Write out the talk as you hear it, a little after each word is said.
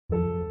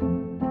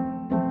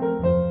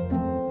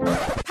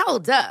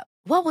Hold up.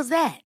 What was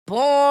that?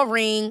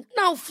 Boring.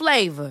 No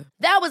flavor.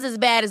 That was as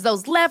bad as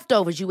those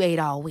leftovers you ate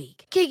all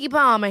week. Keke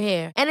Palmer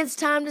here. And it's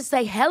time to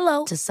say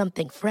hello to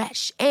something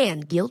fresh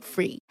and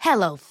guilt-free.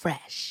 Hello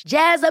Fresh.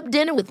 Jazz up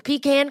dinner with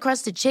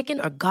pecan-crusted chicken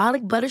or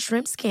garlic butter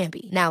shrimp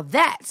scampi. Now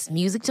that's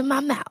music to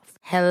my mouth.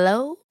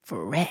 Hello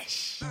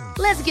Fresh.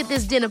 Let's get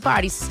this dinner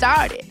party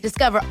started.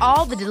 Discover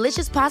all the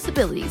delicious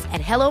possibilities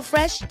at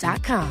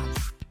hellofresh.com.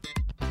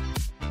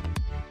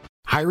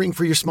 Hiring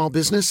for your small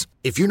business?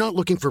 If you're not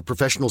looking for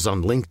professionals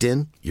on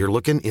LinkedIn, you're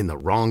looking in the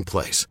wrong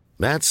place.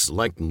 That's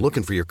like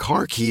looking for your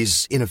car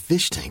keys in a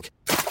fish tank.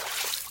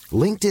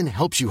 LinkedIn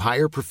helps you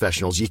hire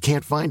professionals you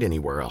can't find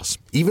anywhere else,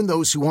 even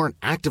those who aren't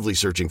actively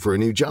searching for a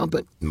new job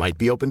but might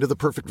be open to the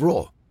perfect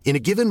role. In a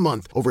given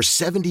month, over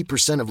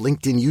 70% of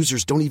LinkedIn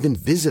users don't even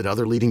visit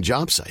other leading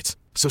job sites.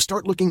 So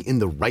start looking in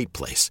the right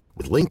place.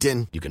 With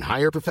LinkedIn, you can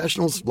hire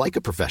professionals like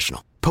a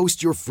professional.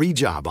 Post your free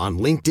job on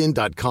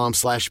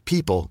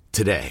linkedin.com/people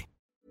today.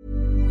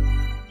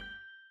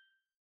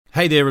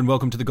 Hey there and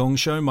welcome to The Gong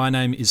Show. My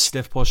name is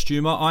Steph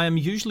Postuma. I am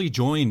usually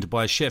joined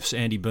by chefs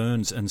Andy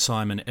Burns and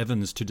Simon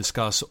Evans to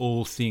discuss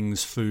all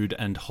things food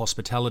and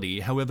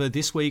hospitality. However,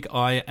 this week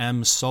I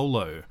am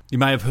solo. You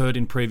may have heard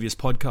in previous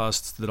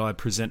podcasts that I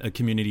present a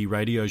community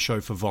radio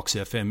show for Vox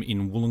FM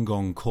in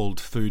Wollongong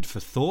called Food for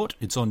Thought.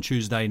 It's on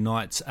Tuesday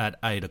nights at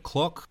 8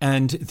 o'clock.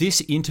 And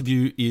this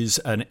interview is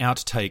an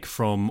outtake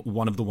from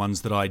one of the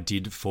ones that I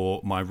did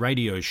for my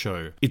radio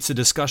show. It's a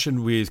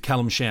discussion with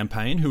Callum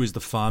Champagne, who is the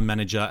farm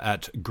manager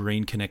at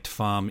Green Connect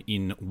Farm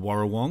in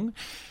Warrawong,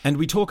 and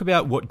we talk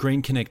about what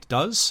Green Connect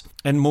does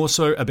and more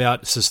so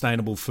about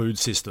sustainable food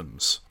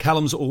systems.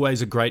 Callum's always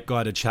a great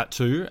guy to chat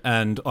to,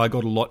 and I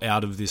got a lot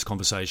out of this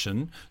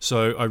conversation,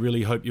 so I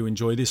really hope you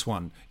enjoy this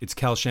one. It's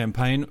Cal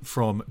Champagne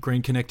from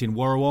Green Connect in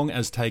Warrawong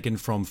as taken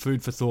from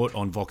Food for Thought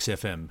on Vox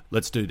FM.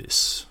 Let's do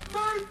this.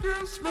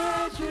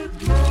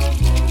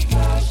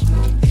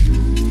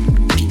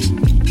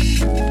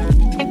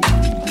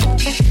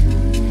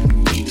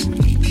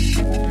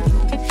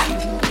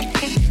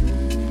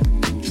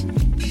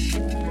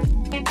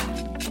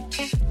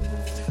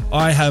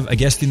 I have a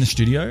guest in the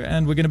studio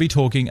and we're going to be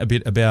talking a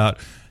bit about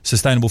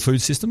sustainable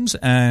food systems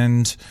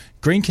and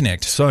Green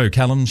Connect. So,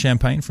 Callum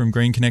Champagne from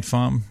Green Connect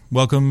Farm,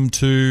 welcome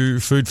to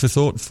Food for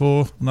Thought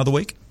for another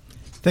week.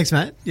 Thanks,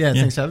 mate. Yeah,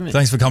 thanks for having me.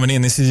 Thanks for coming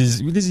in. This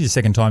is your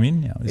second time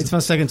in now, It's my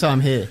second time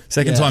here.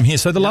 Second time here.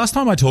 So the last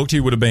time I talked to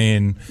you would have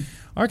been,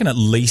 I reckon, at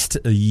least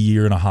a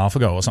year and a half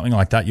ago or something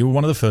like that. You were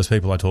one of the first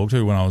people I talked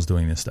to when I was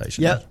doing this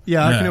station. Yeah,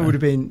 I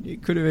reckon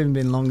it could have even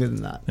been longer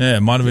than that. Yeah,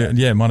 it might have been.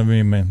 Yeah, it might have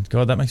been. Man,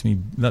 God, that makes me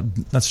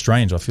that's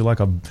strange. I feel like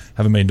I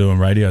haven't been doing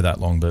radio that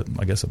long, but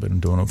I guess I've been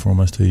doing it for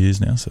almost 2 years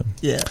now. So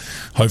yeah,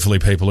 hopefully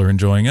people are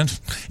enjoying it.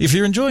 If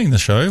you're enjoying the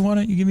show, why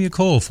don't you give me a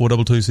call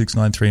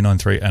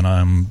 42269393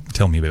 and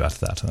tell me about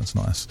that. That's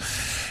nice.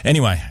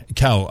 Anyway,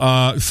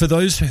 Cal, for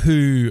those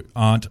who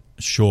aren't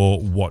sure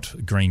what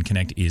Green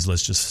Connect is,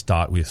 let's just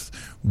start with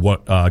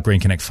what Green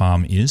Connect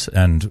Farm is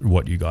and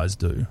what you guys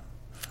do.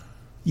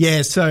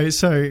 Yeah, so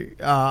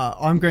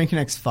I'm Green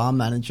Connect's farm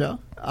manager.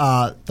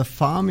 The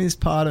farm is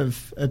part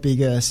of a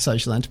bigger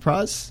social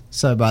enterprise.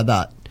 So by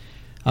that,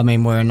 I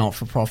mean we're a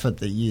not-for-profit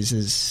that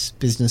uses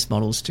business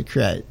models to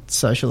create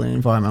social and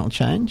environmental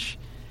change.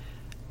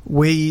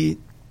 We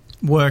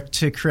work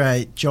to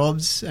create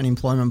jobs and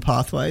employment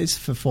pathways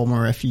for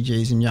former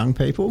refugees and young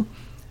people.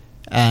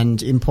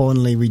 And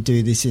importantly, we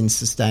do this in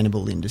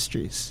sustainable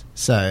industries.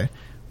 So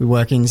we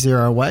work in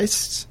zero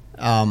waste.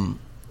 Your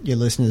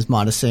listeners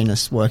might have seen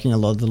us working a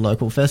lot of the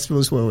local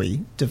festivals where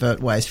we divert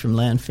waste from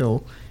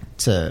landfill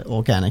to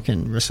organic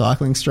and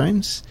recycling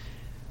streams.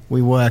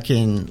 We work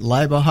in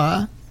labour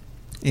hire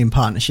in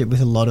partnership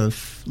with a lot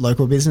of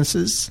local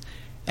businesses.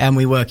 And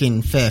we work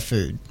in fair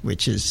food,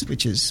 which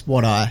is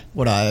what I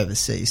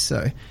oversee.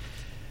 So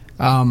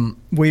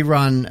we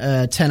run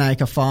a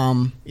 10-acre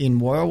farm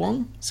in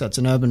Warrawong, so it's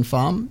an urban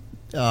farm,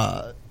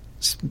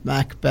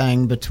 smack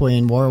bang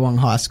between Warrawong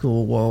High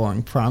School,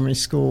 Warrawong Primary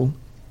School,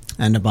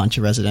 and a bunch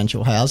of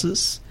residential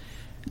houses.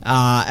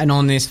 And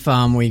on this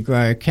farm, we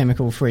grow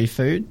chemical-free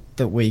food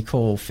that we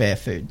call fair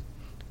food.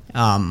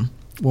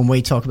 When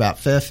we talk about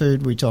fair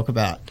food, we talk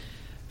about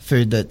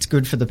food that's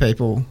good for the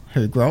people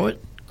who grow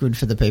it, good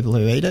for the people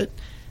who eat it,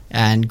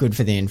 and good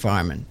for the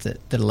environment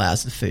that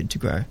allows the food to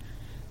grow.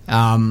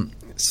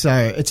 So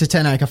it's a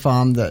 10-acre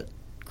farm that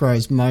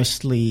grows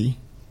mostly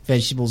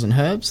vegetables and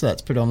herbs.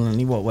 That's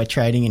predominantly what we're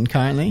trading in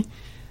currently.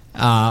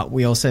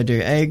 We also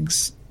do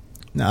eggs.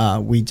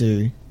 We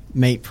do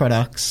meat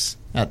products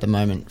at the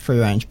moment,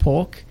 free-range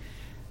pork.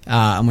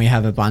 And we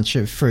have a bunch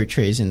of fruit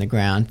trees in the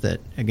ground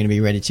that are going to be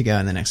ready to go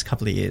in the next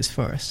couple of years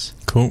for us.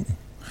 Cool.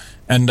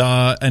 And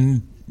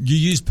you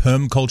use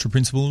permaculture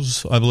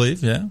principles, I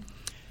believe, yeah?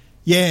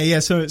 Yeah.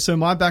 So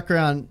my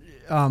background,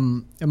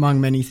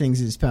 among many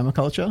things, is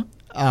permaculture.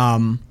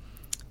 And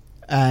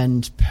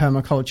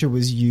permaculture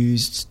was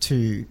used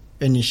to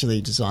initially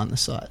design the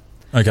site.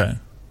 Okay.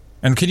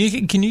 And can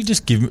you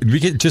just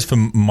just for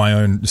my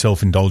own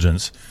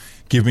self-indulgence,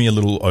 give me a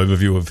little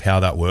overview of how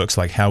that works?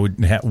 Like how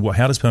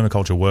does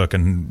permaculture work?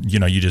 And,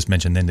 you just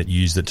mentioned then that you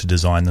used it to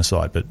design the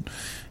site, but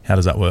how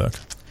does that work?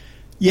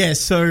 Yeah,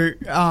 so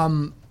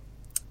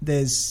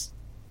there's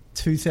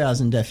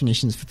 2,000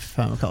 definitions for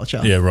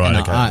permaculture. Yeah, right,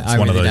 okay. It's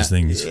one of those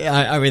things.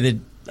 I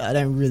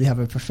don't really have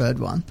a preferred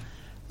one.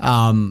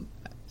 And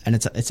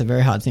it's a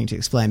very hard thing to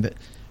explain, but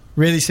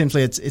really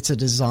simply it's a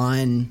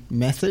design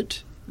method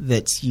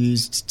that's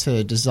used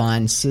to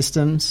design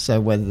systems,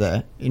 so whether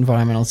they're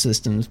environmental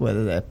systems,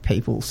 whether they're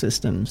people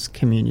systems,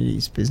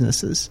 communities,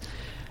 businesses,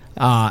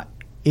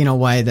 in a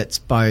way that's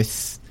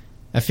both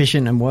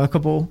efficient and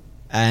workable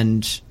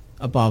and,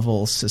 above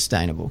all,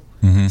 sustainable.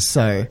 Mm-hmm.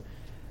 So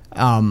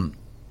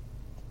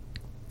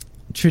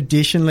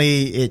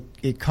traditionally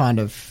it kind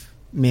of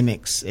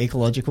mimics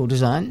ecological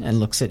design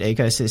and looks at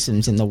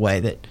ecosystems in the way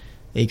that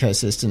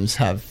ecosystems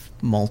have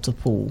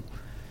multiple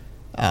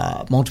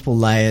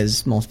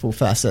layers, multiple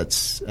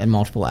facets, and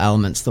multiple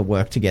elements that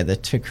work together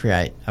to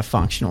create a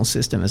functional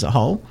system as a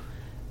whole.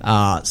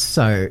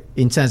 So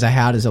in terms of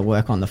how does it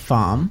work on the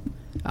farm,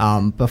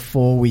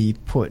 before we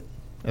put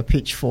a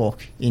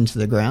pitchfork into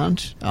the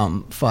ground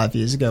 5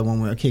 years ago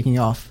when we were kicking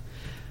off,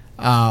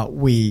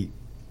 we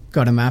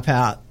got a map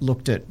out,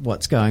 looked at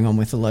what's going on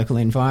with the local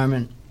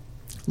environment,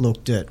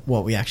 looked at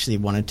what we actually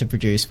wanted to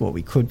produce, what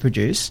we could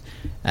produce,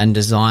 and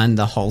designed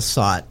the whole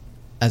site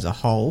as a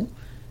whole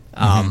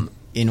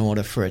in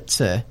order for it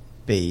to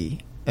be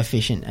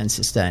efficient and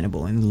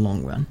sustainable in the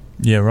long run.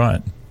 Yeah,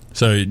 right.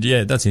 So,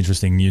 yeah, that's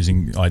interesting,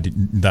 using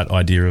that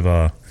idea of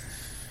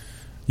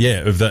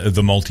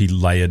the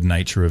multi-layered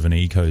nature of an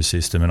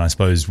ecosystem. And I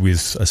suppose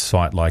with a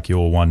site like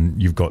your one,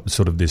 you've got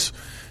sort of this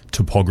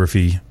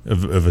topography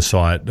of a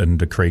site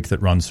and a creek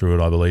that runs through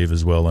it, I believe,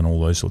 as well, and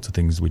all those sorts of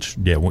things, which,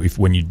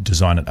 when you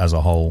design it as a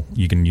whole,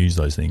 you can use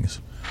those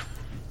things.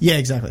 Yeah,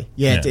 exactly.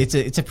 Yeah.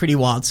 It's a pretty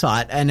wild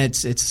site, and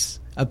it's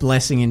a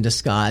blessing in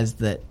disguise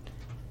that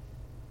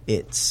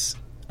it's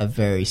a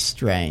very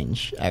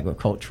strange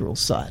agricultural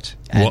site.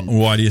 And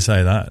why do you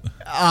say that?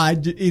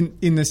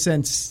 In the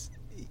sense,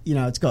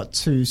 it's got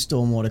 2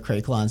 stormwater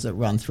creek lines that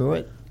run through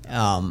it.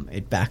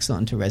 It backs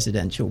onto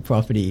residential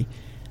property.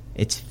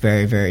 It's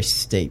very, very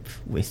steep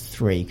with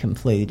 3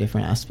 completely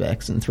different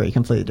aspects and 3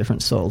 completely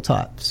different soil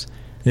types.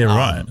 Yeah,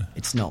 right.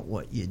 It's not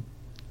what you'd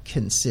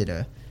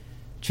consider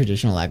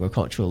traditional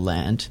agricultural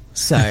land.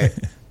 So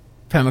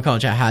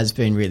permaculture has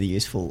been really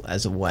useful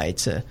as a way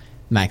to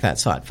make that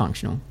site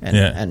functional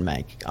and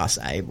make us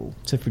able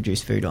to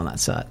produce food on that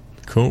site.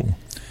 Cool.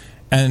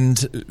 And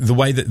the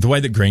way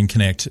that Green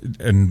Connect,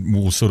 and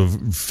we'll sort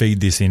of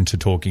feed this into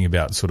talking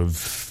about sort of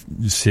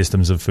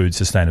systems of food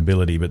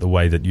sustainability, but the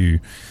way that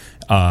you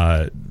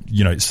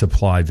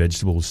supply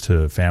vegetables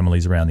to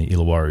families around the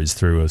Illawarra is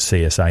through a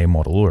CSA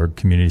model, or a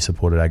community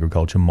supported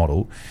agriculture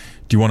model.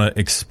 Do you want to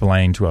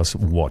explain to us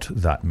what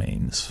that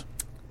means?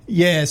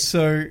 Yeah,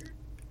 so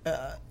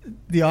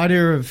the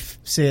idea of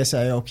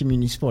CSA, or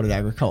community supported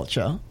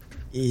agriculture,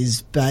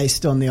 is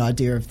based on the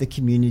idea of the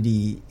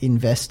community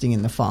investing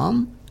in the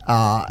farm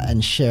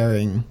and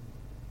sharing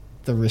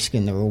the risk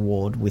and the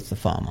reward with the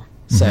farmer.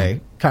 Mm-hmm. So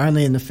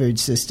currently in the food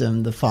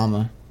system, the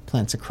farmer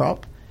plants a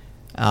crop.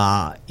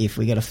 If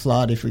we get a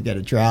flood, if we get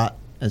a drought,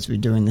 as we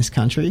do in this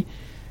country,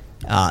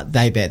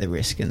 they bear the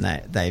risk, and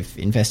they've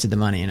invested the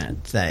money in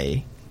it.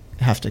 They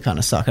have to kind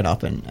of suck it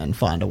up and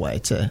find a way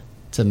to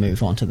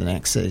move on to the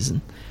next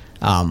season.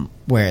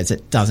 Whereas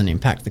it doesn't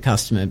impact the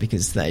customer,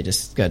 because they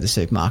just go to the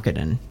supermarket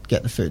and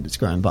get the food that's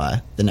grown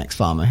by the next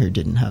farmer who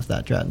didn't have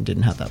that drought and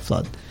didn't have that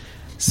flood.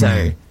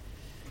 So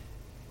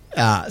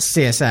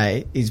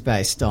CSA is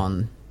based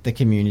on the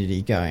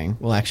community going,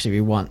 well, actually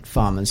we want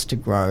farmers to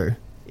grow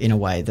in a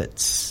way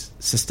that's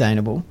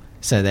sustainable,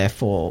 so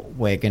therefore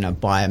we're going to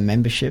buy a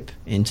membership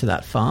into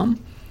that farm,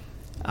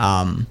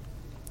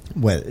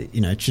 where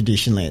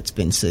traditionally it's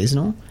been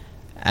seasonal,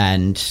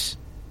 and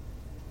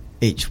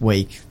each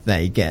week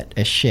they get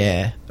a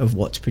share of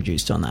what's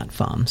produced on that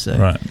farm.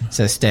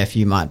 So Steph,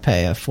 you might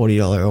pay a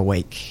 $40 a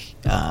week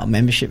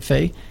membership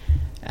fee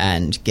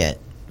and get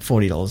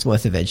 $40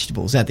 worth of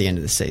vegetables at the end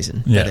of the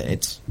season. Yeah. But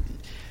it's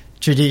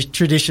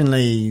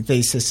traditionally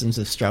these systems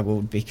have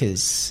struggled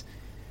because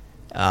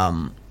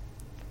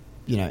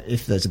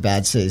if there's a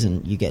bad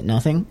season, you get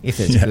nothing. If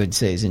there's a good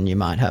season, you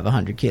might have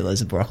 100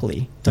 kilos of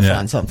broccoli to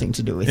find something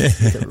to do with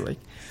every week.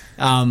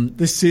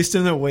 The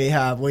system that we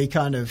have, we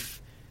kind of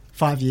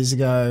 5 years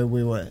ago,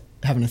 we were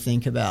having to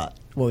think about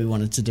what we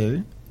wanted to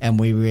do, and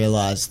we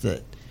realised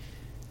that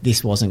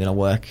this wasn't going to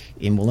work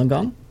in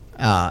Wollongong.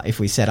 If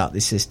we set up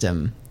this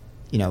system,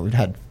 we'd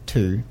had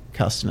 2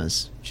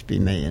 customers, which would be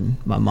me and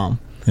my mum.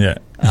 Yeah.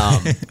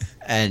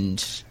 And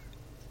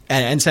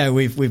so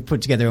we've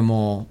put together a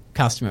more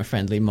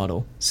customer-friendly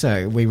model.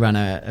 So we run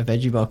a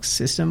veggie box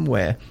system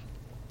where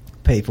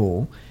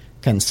people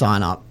can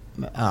sign up.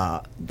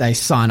 They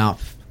sign up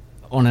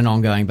on an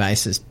ongoing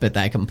basis, but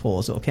they can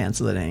pause or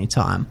cancel at any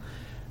time.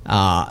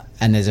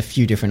 And there's a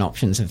few different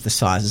options of the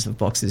sizes of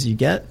boxes you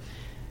get.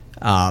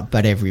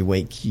 But every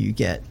week you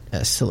get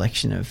a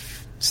selection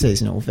of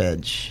seasonal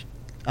veg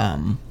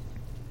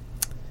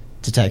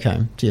to take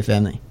home to your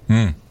family.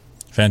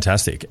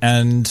 Fantastic.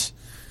 And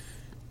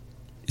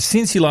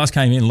since you last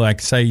came in,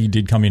 like say you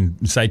did come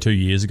in, say 2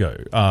 years ago,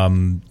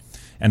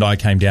 and I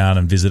came down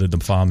and visited the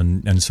farm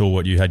and saw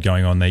what you had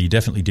going on there, you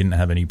definitely didn't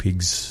have any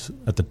pigs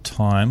at the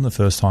time, the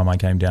first time I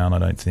came down, I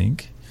don't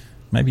think.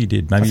 Maybe you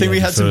did. Maybe I think we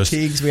had some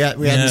pigs. We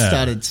hadn't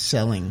started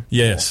selling.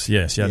 Yes, you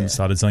hadn't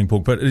started selling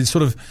pork. But it's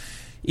sort of,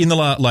 in the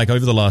over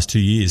the last 2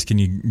 years, can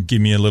you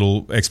give me a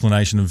little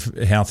explanation of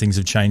how things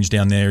have changed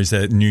down there? Is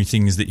there new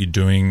things that you're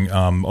doing?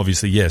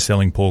 Obviously,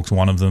 selling pork's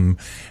one of them.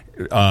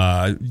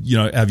 Have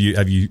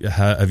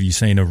you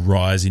seen a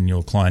rise in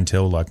your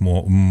clientele, like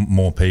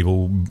more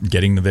people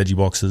getting the veggie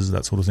boxes,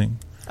 that sort of thing?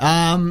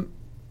 So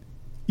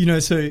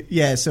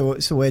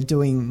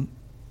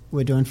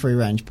we're doing free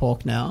range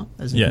pork now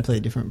as a completely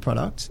different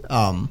product.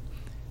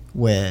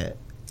 We're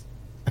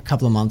a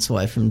couple of months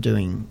away from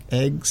doing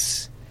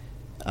eggs.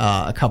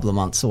 A couple of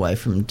months away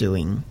from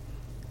doing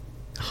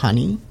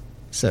honey.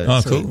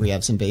 So cool. We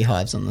have some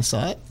beehives on the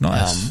site.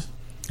 Nice.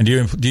 And do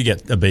you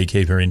get a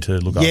beekeeper in to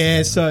look after them?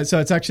 Yeah, so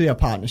it's actually a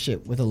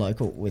partnership with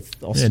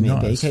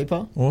Ostomy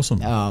Beekeeper.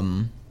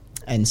 Awesome.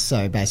 And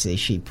so basically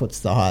she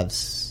puts the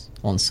hives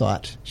on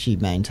site, she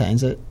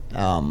maintains it,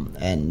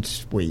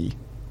 and we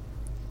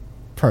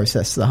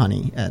process the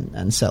honey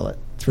and sell it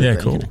through Green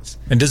cool. Connects.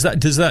 And does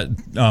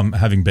that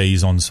having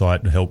bees on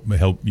site help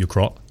your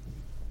crop?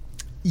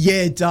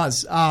 Yeah, it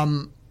does.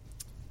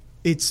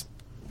 It's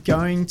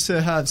going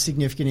to have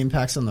significant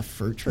impacts on the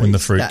fruit trees. When the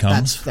fruit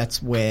comes?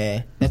 That's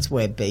where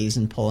bees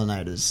and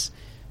pollinators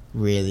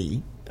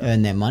really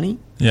earn their money.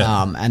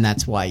 Yeah. And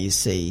that's why you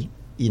see,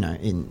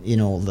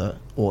 in all the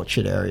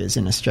orchard areas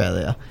in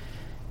Australia,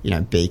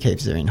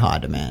 beekeepers are in high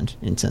demand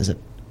in terms of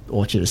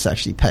orchardists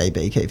actually pay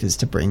beekeepers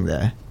to bring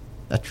a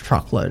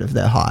truckload of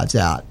their hives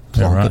out,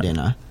 plonk it in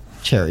a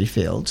cherry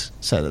field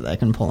so that they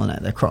can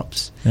pollinate their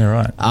crops. Yeah,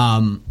 right.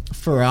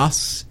 For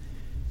us,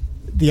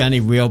 the only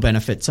real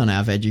benefits on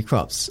our veggie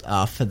crops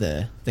are for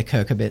the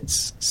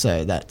cucurbits.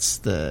 So that's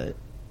the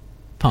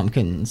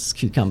pumpkins,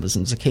 cucumbers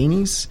and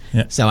zucchinis.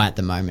 Yeah. So at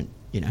the moment,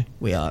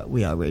 we are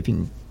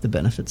reaping the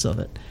benefits of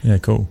it. Yeah,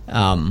 cool.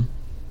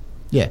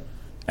 Yeah.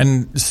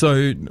 And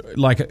so,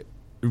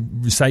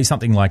 say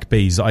something like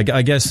bees, I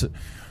guess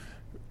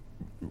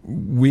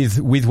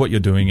with what you're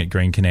doing at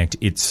Green Connect,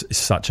 it's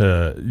such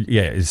a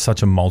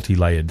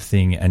multi-layered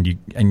thing, and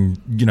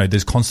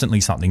there's constantly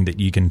something that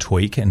you can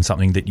tweak and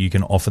something that you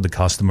can offer the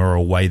customer, or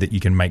a way that you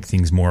can make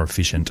things more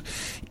efficient.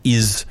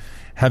 Is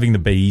having the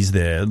bees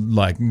there,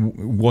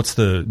 what's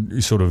the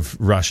sort of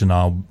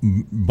rationale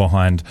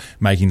behind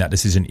making that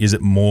decision? Is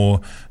it more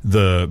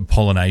the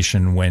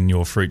pollination when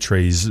your fruit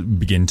trees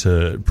begin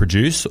to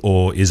produce,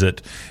 or is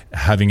it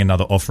having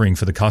another offering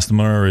for the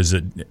customer, or is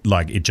it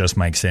it just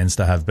makes sense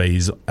to have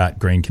bees at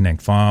Green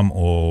Connect Farm,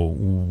 or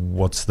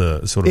what's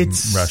the sort of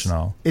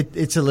rationale?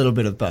 It's a little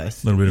bit of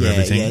both. A little bit of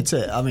everything? Yeah,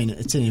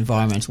 it's an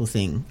environmental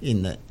thing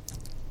in that,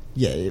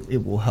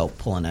 it will help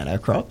pollinate our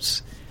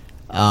crops.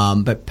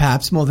 But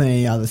perhaps more than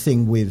any other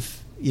thing,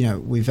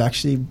 we've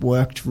actually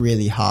worked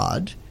really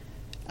hard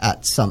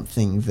at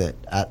something that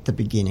at the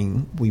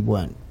beginning we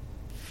weren't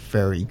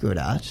very good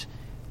at,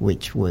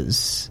 which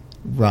was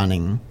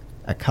running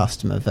a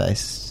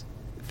customer-based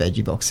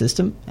veggie box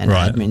system and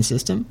admin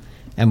system.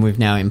 And we've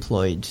now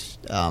employed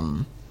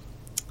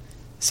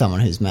someone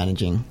who's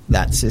managing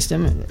that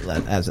system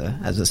as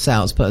a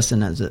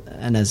salesperson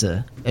and as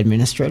a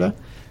administrator.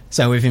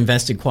 So we've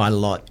invested quite a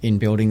lot in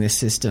building this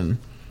system.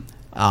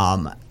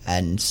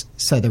 And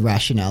so the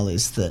rationale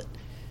is that,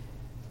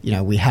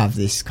 we have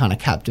this kind of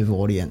captive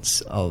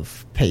audience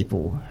of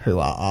people who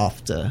are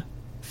after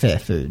fair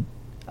food.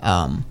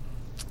 And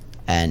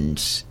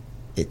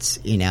it's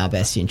in our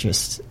best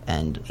interest,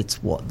 and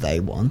it's what they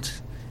want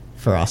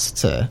for us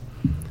to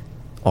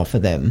offer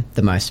them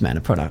the most amount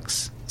of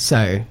products.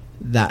 So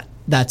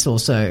that's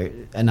also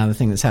another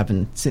thing that's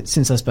happened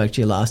since I spoke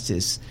to you last,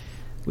 is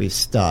we've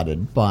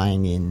started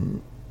buying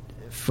in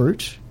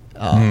fruit.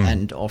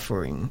 And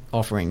offering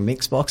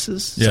mix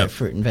boxes, so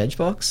fruit and veg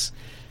box,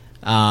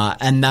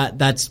 and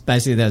that's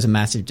basically, there's a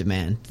massive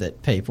demand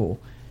that people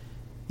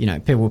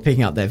were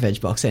picking up their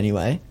veg box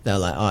anyway. They're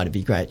like, it'd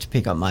be great to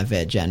pick up my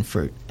veg and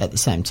fruit at the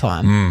same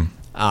time.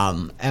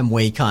 And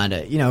we kind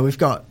of, we've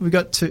got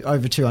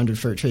over 200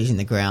 fruit trees in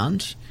the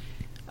ground.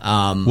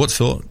 What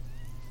sort?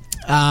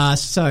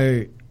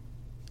 So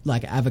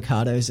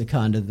avocados are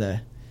kind of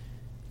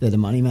they're the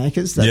money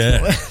makers.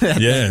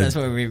 That's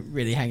what we're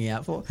really hanging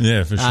out for.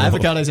 Yeah, for sure.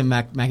 Avocados and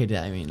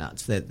macadamia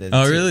nuts.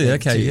 Really?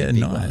 Okay, yeah,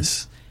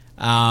 nice.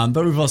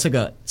 But we've also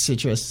got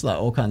citrus,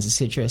 all kinds of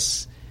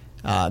citrus,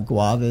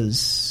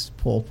 guavas,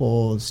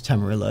 pawpaws,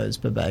 tamarillos,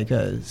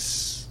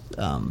 babacos,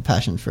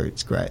 passion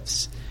fruits,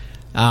 grapes.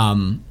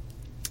 And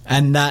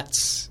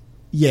that's,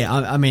 you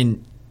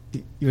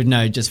would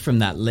know just from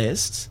that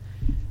list,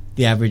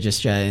 the average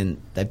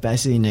Australian, they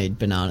basically need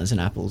bananas and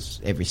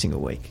apples every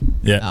single week.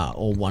 Yeah.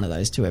 Or one of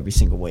those two every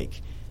single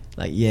week.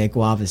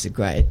 Guavas are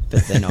great,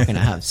 but they're not going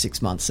to have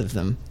 6 months of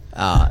them.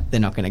 They're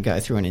not going to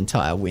go through an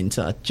entire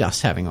winter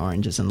just having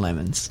oranges and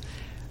lemons.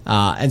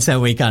 And so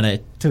we kind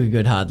of took a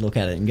good hard look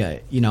at it and go,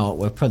 you know what,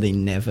 we're probably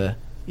never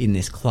in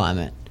this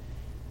climate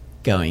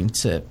going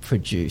to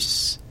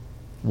produce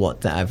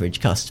what the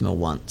average customer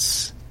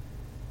wants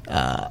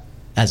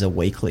as a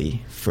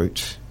weekly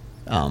fruit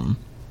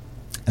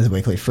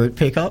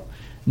pickup,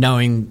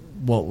 knowing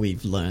what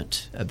we've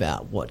learnt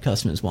about what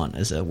customers want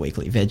as a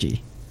weekly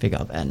veggie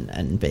pickup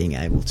and being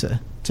able to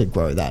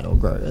grow that or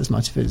grow as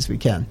much food as we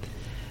can.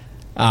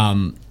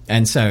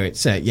 And so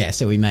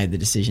we made the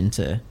decision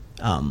to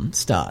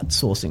start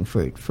sourcing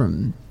fruit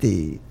from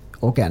the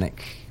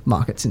organic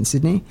markets in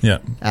Sydney,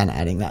 and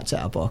adding that to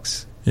our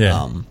box,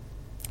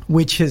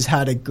 which has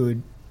had a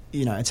good,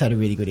 it's had a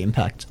really good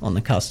impact on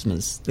the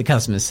customer's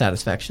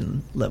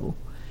satisfaction level.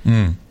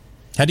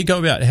 How do you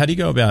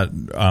go about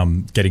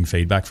getting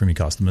feedback from your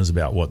customers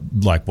about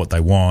what they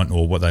want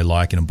or what they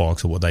like in a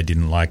box or what they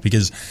didn't like?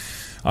 Because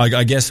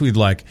I guess with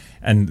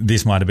and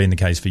this might have been the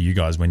case for you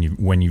guys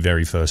when you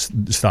very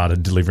first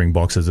started delivering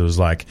boxes, it was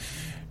like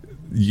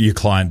your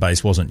client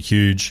base wasn't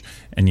huge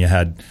and you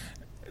had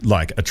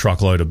like a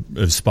truckload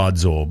of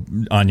spuds or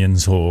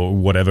onions or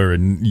whatever,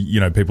 and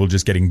people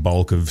just getting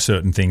bulk of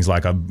certain things.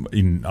 Like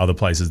in other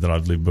places that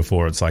I've lived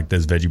before, it's like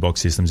there's veggie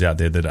box systems out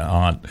there that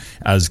aren't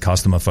as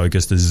customer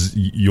focused as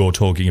you're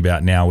talking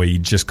about now, where you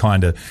just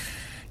kind of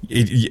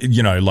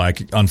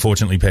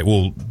unfortunately,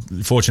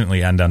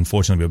 fortunately and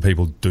unfortunately, but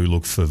people do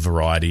look for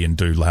variety and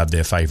do have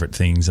their favourite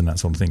things and that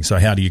sort of thing. So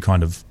how do you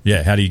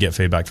get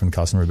feedback from the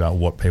customer about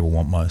what people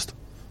want most?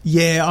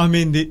 Yeah, I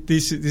mean,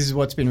 this is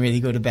what's been really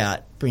good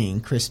about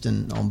bringing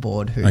Kristen on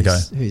board,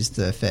 who's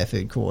the Fair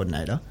Food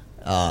Coordinator,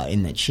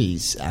 in that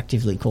she's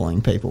actively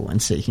calling people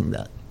and seeking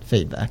that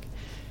feedback,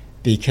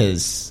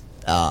 because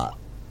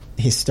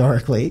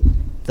historically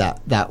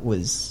that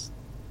was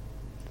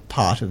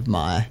part of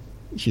my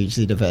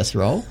hugely diverse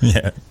role,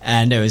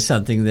 and it was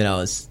something that I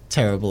was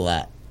terrible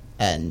at,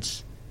 and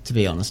to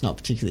be honest, not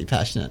particularly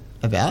passionate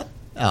about.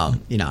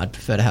 I'd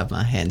prefer to have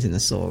my hands in the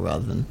soil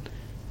rather than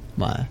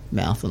my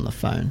mouth on the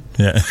phone.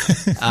 We've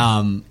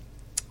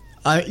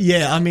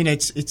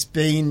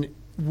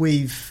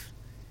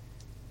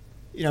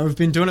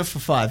been doing it for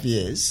 5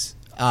 years,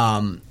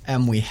 and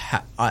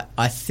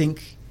I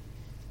think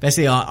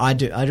basically I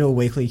do a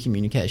weekly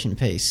communication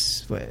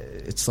piece where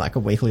it's like a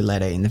weekly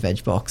letter in the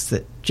veg box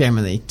that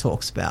generally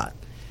talks about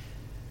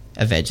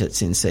a veg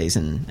that's in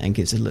season and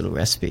gives a little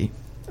recipe.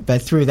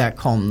 But through that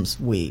comms,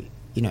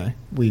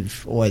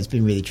 we've always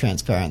been really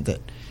transparent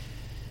that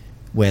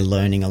we're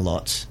learning a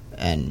lot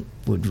and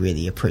would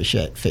really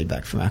appreciate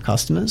feedback from our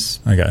customers.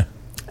 Okay.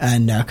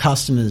 And our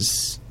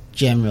customers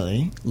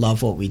generally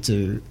love what we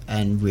do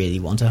and really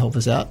want to help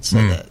us out, so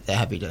they're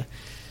happy to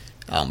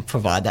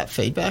provide that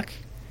feedback.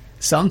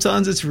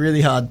 Sometimes it's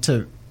really hard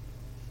to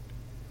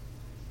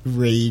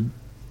read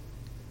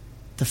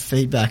the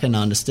feedback and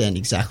understand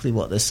exactly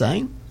what they're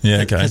saying. Yeah,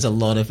 okay. Because a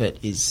lot of it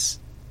is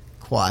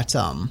quite,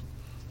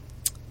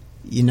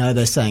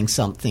 they're saying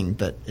something,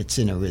 but it's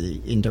in a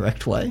really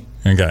indirect way.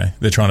 Okay.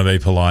 They're trying to be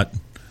polite.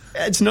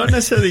 It's not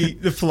necessarily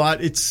the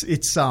polite.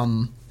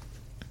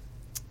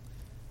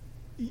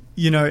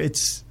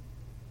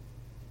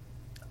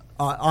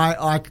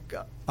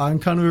 I'm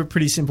kind of a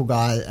pretty simple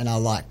guy, and I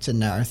like to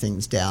narrow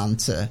things down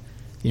to,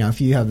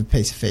 if you have a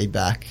piece of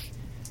feedback,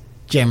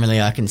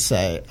 generally I can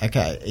say,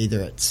 okay,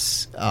 either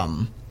it's,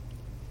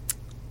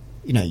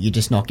 you're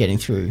just not getting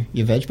through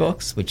your veg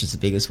box, which is the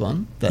biggest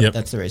one.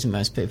 That's the reason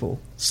most people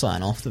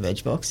sign off the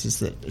veg box, is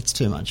that it's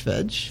too much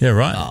veg. Yeah,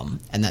 right.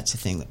 And that's the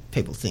thing, that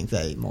people think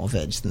they eat more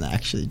veg than they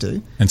actually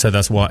do. And so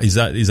that's why, is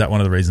that one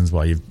of the reasons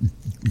why you've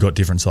got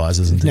different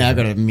sizes and things? Now I've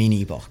got a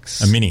mini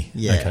box. A mini?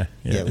 Yeah. Okay.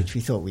 Yeah, which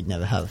we thought we'd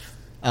never have.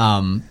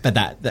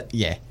 But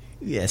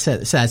so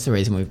that's the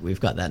reason we've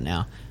got that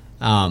now.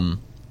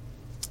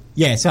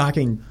 So I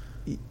can,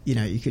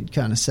 you could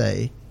kind of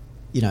say,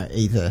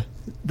 either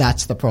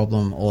that's the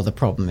problem, or the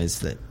problem is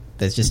that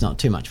there's just not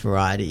too much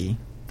variety.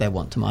 They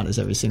want tomatoes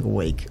every single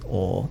week,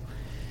 or,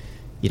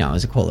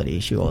 as a quality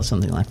issue or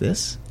something like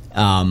this.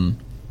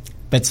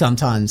 But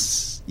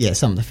sometimes,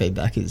 some of the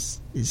feedback is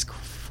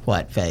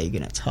quite vague,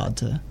 and it's hard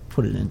to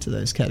put it into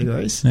those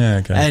categories. Yeah,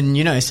 okay.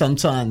 And,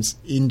 sometimes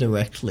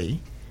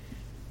indirectly,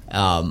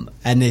 and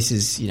this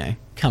is,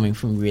 coming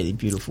from really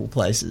beautiful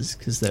places,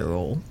 because they're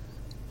all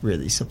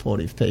really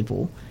supportive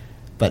people.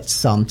 But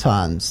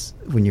sometimes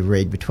when you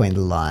read between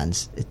the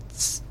lines,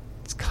 it's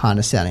kind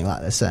of sounding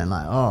like they're saying,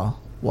 like, oh,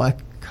 why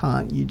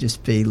can't you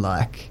just be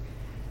like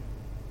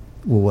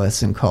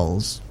Woolworths and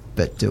Coles,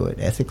 but do it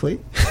ethically?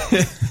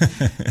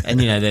 And,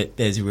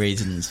 there's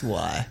reasons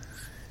why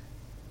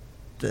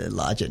the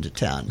large end of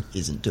town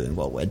isn't doing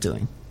what we're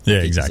doing. Yeah,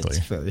 exactly.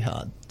 It's very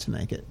hard to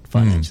make it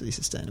financially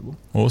sustainable.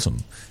 Awesome.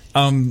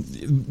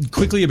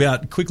 Quickly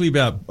about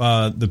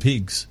the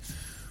pigs.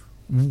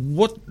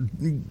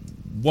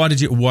 Why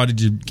did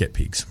you get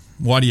pigs?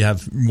 Why do you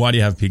have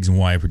pigs, and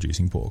why are you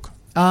producing pork?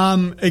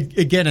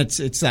 Again,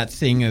 it's that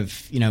thing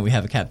of, we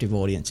have a captive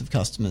audience of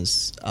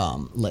customers.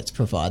 Let's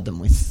provide them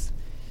with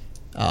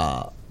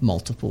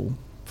multiple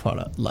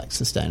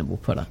sustainable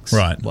products,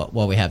 right?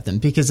 While we have them,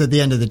 because at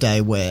the end of the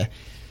day, we're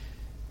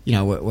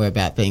we're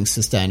about being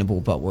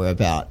sustainable, but we're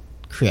about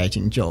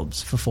creating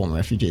jobs for former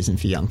refugees and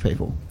for young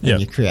people. Yep.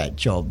 And you create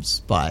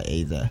jobs by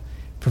either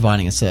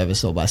providing a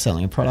service or by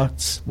selling a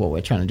product. What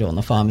we're trying to do on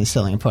the farm is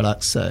selling a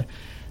product. So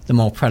the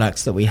more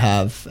products that we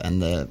have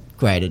and the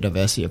greater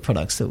diversity of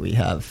products that we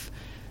have,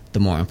 the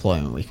more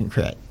employment we can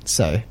create.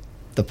 So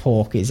the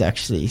pork is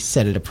actually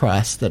set at a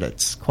price that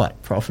it's quite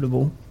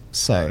profitable.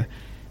 So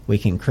we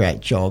can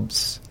create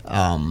jobs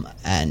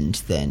and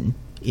then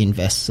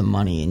invest some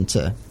money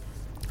into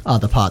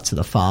other parts of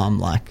the farm,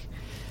 like,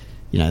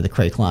 the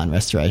creek line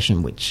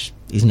restoration, which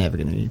is never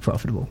going to be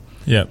profitable.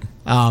 Yep.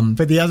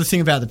 But the other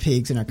thing about the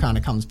pigs, and it kind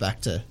of comes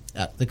back to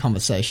the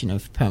conversation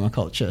of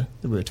permaculture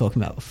that we were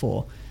talking about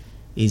before,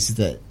 is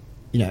that,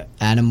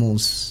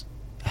 animals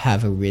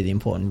have a really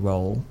important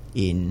role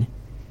in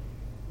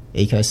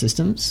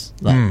ecosystems.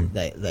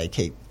 They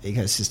keep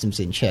ecosystems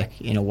in check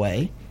in a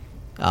way.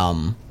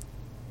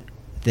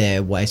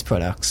 Their waste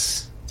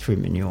products through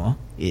manure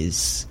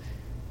is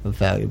a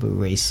valuable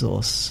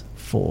resource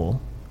for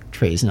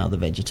trees and other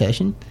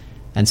vegetation.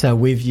 And so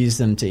we've used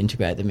them to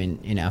integrate them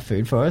in our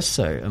food forests,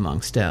 so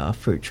amongst our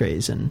fruit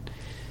trees and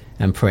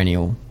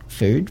perennial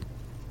food,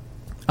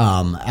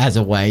 as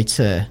a way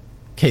to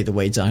keep the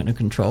weeds under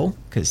control,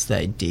 because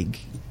they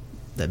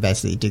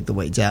basically dig the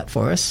weeds out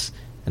for us,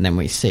 and then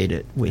we seed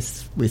it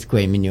with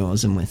green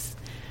manures and with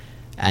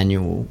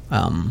annual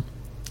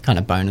kind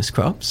of bonus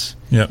crops.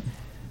 Yep.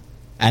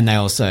 And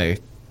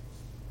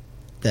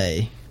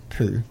they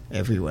poo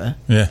everywhere,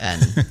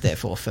 and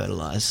therefore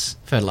fertilize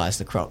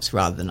the crops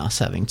rather than us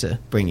having to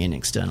bring in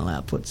external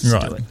outputs to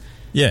do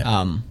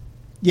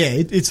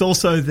it. It's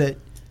also that,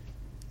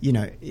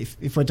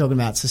 if we're talking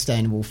about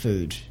sustainable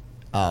food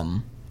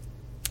and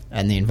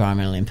the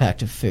environmental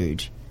impact of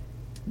food,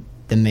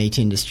 the meat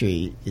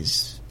industry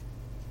has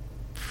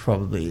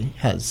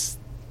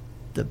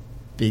the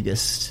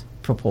biggest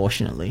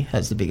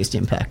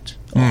impact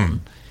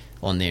on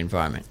the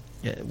environment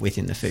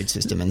within the food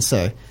system. And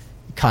so it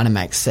kind of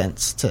makes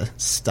sense to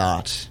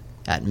start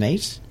at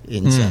meat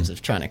in terms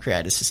of trying to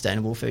create a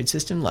sustainable food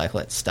system. Like,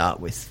 let's start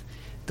with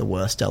the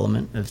worst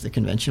element of the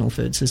conventional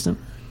food system.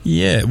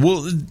 Yeah,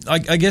 well,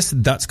 I guess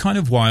that's kind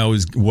of what I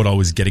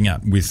was getting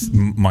at with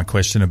my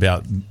question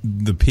about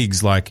the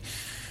pigs. Like,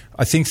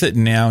 I think that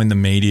now in the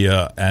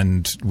media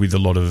and with a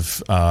lot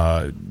of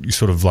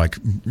sort of like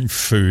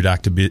food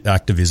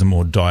activism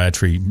or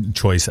dietary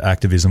choice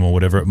activism or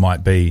whatever it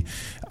might be,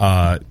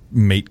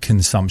 meat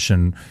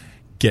consumption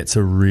gets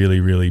a really,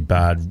 really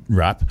bad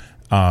rap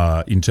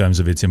in terms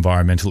of its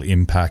environmental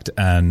impact.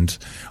 And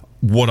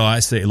what I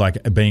see, like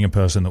being a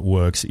person that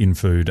works in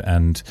food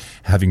and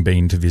having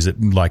been to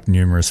visit like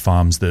numerous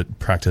farms that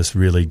practice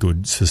really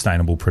good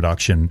sustainable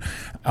production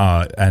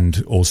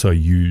and also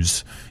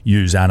use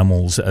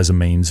animals as a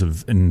means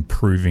of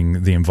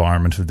improving the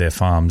environment of their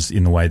farms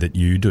in the way that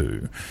you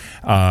do.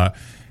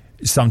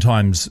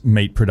 Sometimes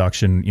meat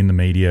production in the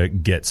media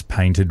gets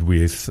painted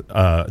with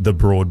the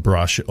broad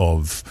brush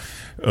of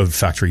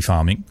factory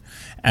farming.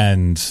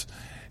 And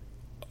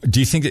do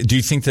you think that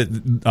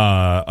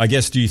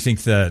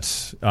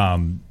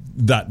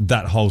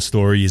that whole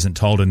story isn't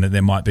told, and that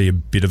there might be a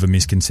bit of a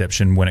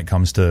misconception when it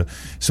comes to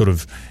sort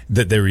of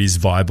that there is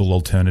viable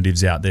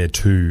alternatives out there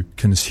to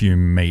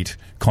consume meat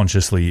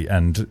consciously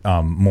and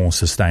more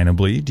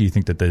sustainably? Do you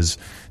think that there's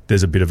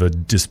a bit of a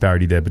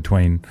disparity there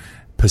between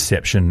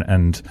perception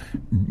and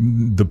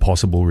the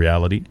possible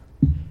reality?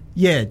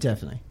 Yeah,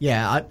 definitely.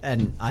 Yeah,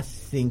 I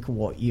think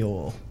I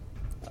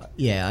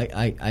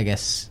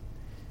guess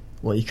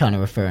what you're kind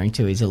of referring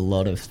to is a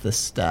lot of the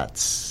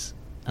stats,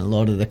 a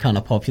lot of the kind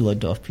of popular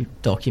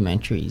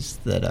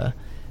documentaries that are,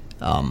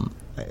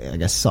 I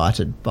guess,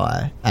 cited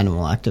by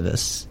animal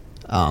activists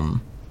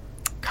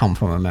come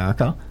from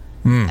America.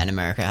 And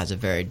America has a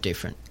very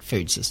different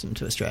food system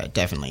to Australia. It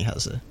definitely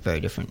has a very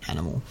different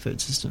animal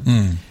food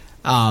system.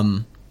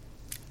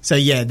 So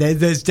yeah,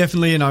 there's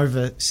definitely an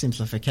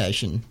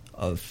oversimplification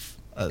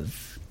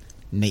of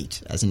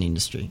meat as an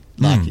industry.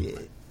 Like,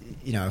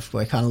 if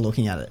we're kind of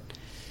looking at it,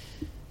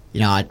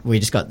 we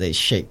just got these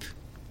sheep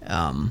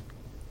at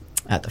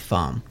the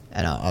farm,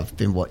 and I've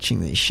been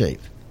watching these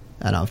sheep,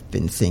 and I've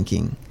been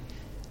thinking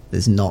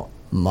there's not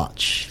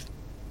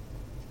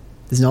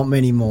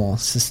many more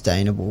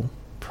sustainable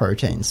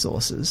protein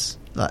sources.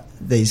 Like,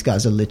 these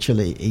guys are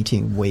literally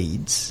eating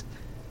weeds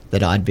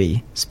that I'd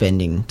be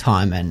spending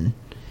time and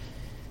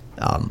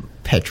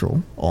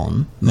petrol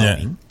on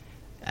mowing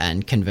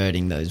and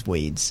converting those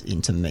weeds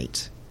into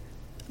meat.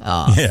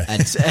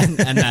 And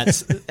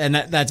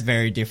that's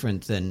very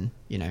different than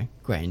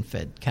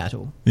grain-fed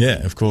cattle.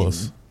 Yeah, of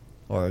course. In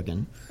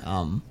Oregon,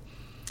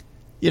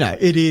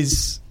 it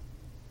is.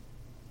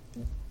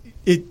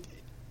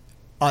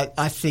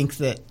 I think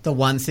that the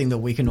one thing that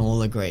we can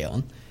all agree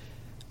on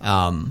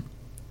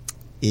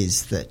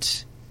is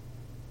that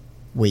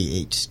we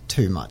eat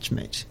too much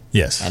meat.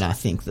 Yes, and I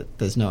think that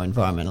there's no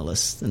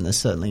environmentalist, and there's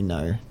certainly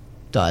no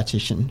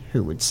dietitian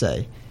who would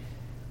say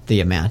the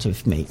amount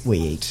of meat we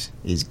eat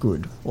is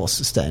good or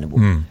sustainable.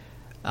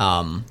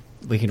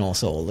 We can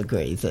also all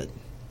agree that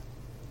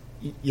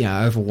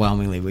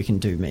overwhelmingly we can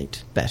do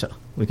meat better.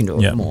 We can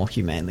do it more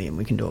humanely, and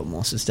we can do it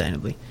more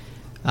sustainably.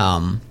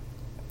 And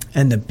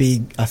the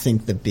big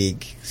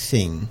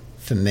thing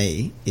for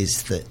me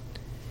is that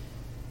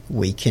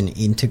we can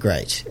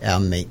integrate our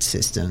meat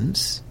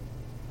systems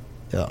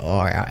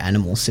or our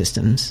animal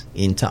systems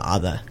into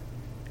other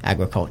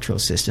agricultural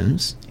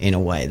systems in a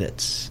way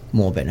that's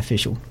more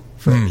beneficial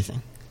for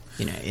everything.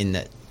 In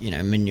that,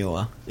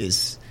 manure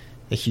is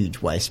a huge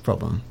waste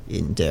problem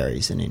in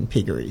dairies and in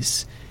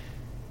piggeries,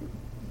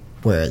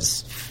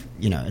 whereas,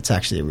 it's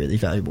actually a really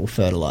valuable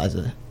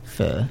fertiliser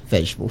for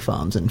vegetable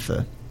farms and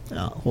for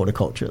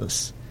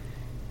horticulturalists.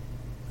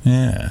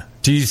 Yeah.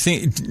 Do you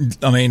think?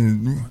 I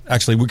mean,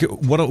 actually,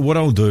 what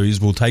I'll do is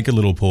we'll take a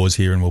little pause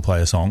here and we'll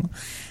play a song,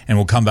 and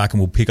we'll come back and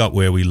we'll pick up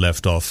where we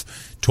left off,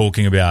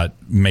 talking about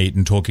meat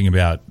and talking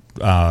about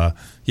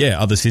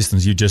other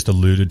systems. You just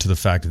alluded to the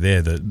fact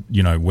there that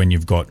when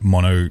you've got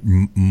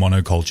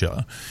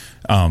monoculture,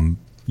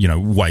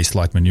 waste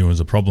like manure is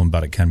a problem,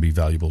 but it can be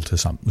valuable to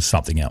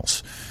something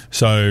else.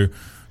 So.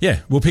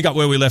 Yeah, we'll pick up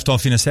where we left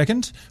off in a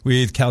second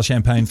with Cal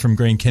Champagne from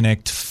Green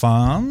Connect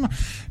Farm.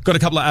 Got a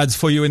couple of ads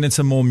for you and then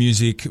some more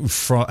music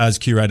as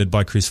curated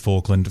by Chris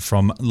Falkland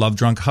from Love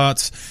Drunk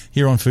Hearts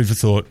here on Food for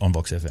Thought on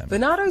Vox FM.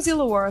 Bernardo's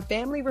Illawarra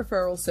Family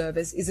Referral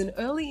Service is an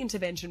early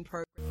intervention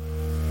program.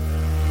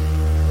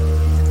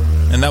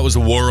 And that was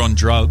A War on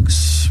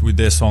Drugs with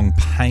their song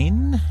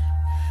Pain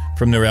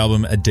from their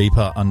album A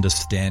Deeper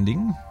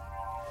Understanding.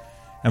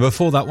 And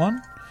before that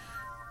one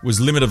was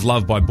Limit of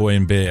Love by Boy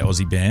and Bear,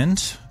 Aussie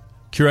band.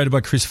 Curated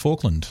by Chris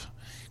Falkland.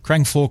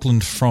 Craig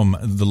Falkland from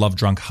the Love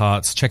Drunk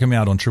Hearts. Check him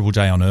out on Triple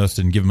J Unearthed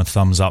and give him a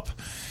thumbs up.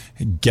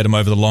 Get him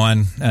over the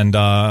line and,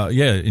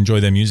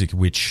 enjoy their music,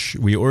 which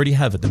we already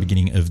have at the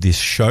beginning of this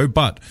show.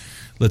 But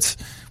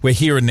we're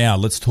here and now.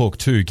 Let's talk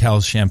to Cal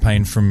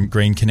Champagne from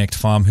Green Connect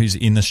Farm, who's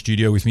in the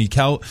studio with me.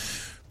 Cal,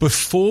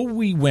 before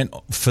we went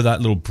for that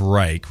little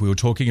break, we were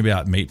talking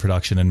about meat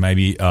production and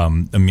maybe a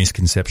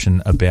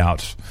misconception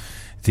about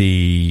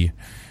the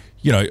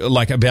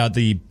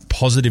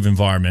positive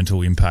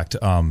environmental impact,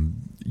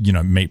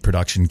 meat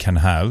production can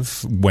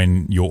have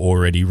when you're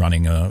already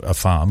running a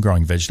farm,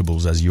 growing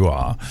vegetables as you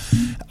are.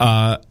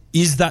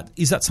 Is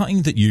that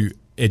something that you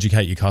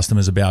educate your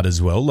customers about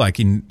as well? I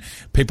think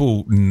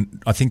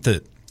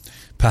that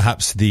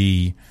perhaps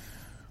the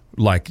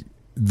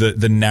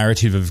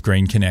narrative of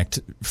Green Connect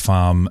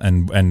Farm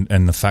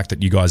and the fact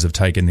that you guys have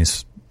taken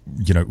this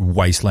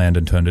wasteland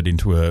and turned it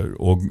into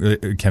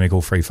a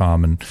chemical-free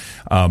farm, and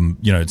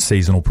it's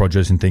seasonal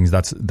produce and things.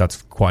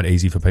 That's quite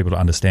easy for people to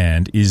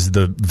understand. Is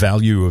the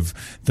value of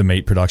the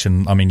meat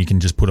production? I mean, you can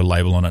just put a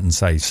label on it and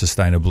say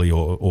sustainably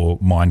or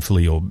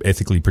mindfully or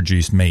ethically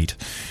produced meat.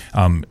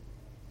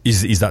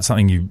 Is that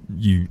something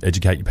you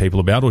educate your people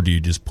about, or do you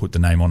just put the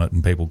name on it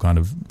and people kind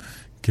of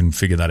can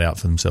figure that out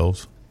for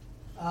themselves?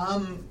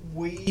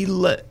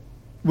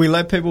 We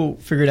let people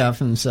figure it out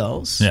for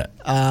themselves. Yeah.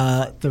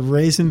 The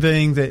reason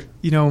being that,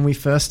 when we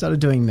first started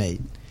doing meat,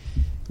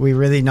 we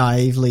really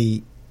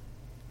naively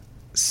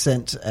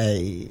sent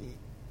a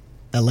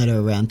letter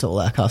around to all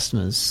our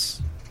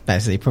customers,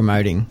 basically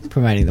promoting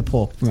the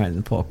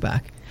pork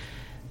back.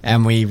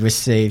 And we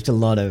received a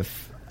lot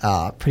of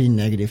pretty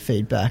negative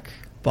feedback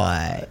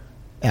by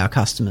our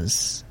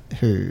customers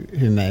who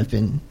may have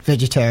been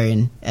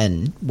vegetarian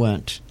and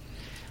weren't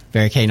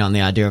very keen on the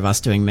idea of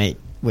us doing meat,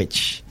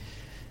 which...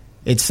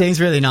 It seems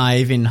really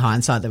naive in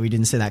hindsight that we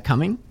didn't see that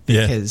coming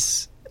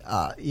because,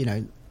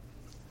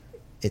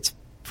 it's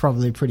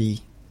probably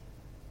pretty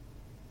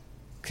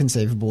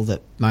conceivable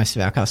that most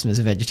of our customers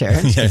are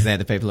vegetarians because they're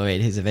the people who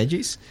eat heaps of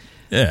veggies.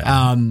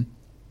 Yeah.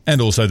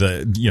 And also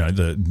the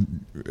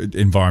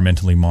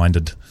environmentally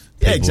minded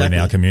people in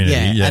our community.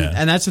 Yeah.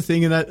 And that's the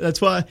thing, and that's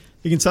why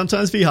it can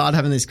sometimes be hard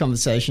having this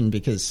conversation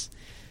because,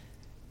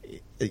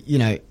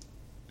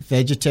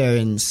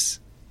 vegetarians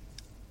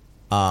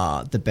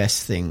are the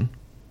best thing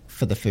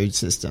for the food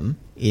system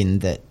in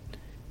that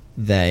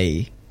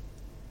they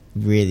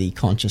really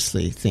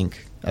consciously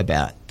think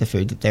about the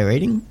food that they're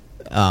eating,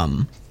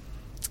 and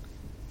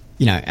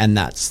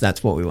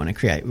that's what we want to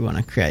create. We want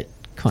to create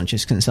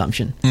conscious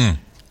consumption.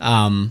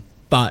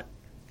 But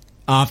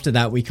after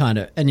that, we kind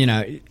of,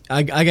 and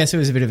I guess it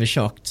was a bit of a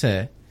shock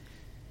to,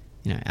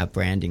 our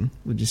branding.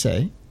 Would you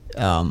say?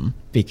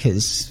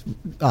 Because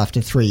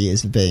after 3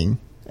 years of being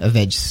a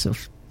veg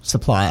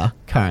supplier,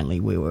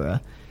 currently we were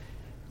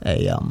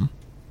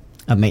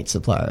a meat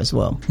supplier as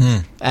well.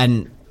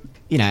 And,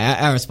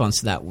 our response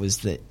to that was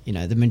that,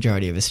 the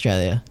majority of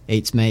Australia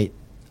eats meat.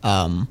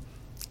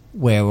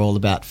 We're all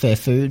about fair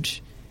food.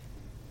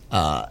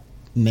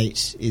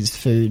 Meat is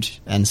food.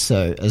 And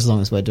so as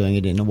long as we're doing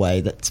it in a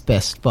way that's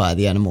best by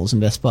the animals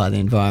and best by the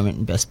environment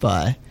and best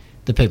by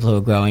the people who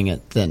are growing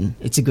it, then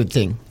it's a good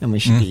thing and we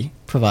should be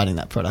providing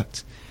that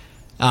product.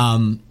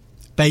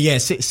 But yeah,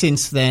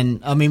 since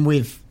then, I mean,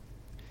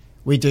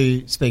 we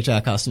do speak to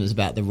our customers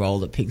about the role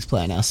that pigs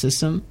play in our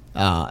system.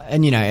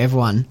 And,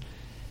 everyone,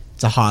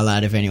 it's a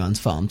highlight of anyone's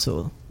farm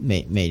tour,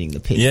 meeting the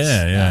pigs.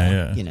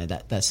 Yeah.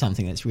 That's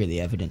something that's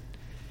really evident.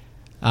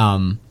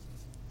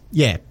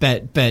 Yeah,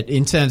 but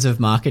in terms of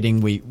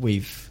marketing,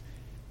 we've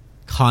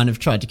kind of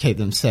tried to keep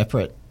them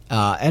separate.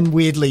 And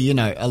weirdly, you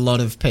know, a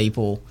lot of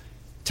people,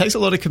 it takes a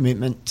lot of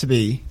commitment to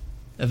be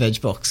a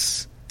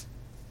VegBox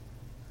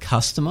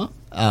customer,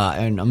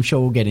 and I'm sure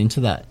we'll get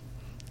into that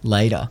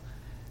later.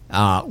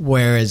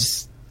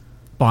 Whereas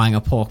buying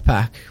a pork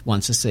pack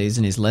once a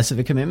season is less of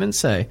a commitment.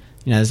 So,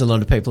 you know, there's a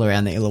lot of people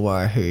around the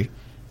Illawarra who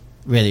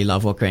really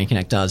love what Green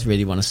Connect does,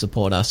 really want to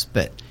support us,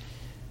 but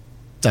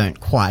don't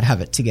quite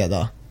have it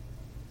together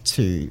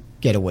to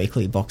get a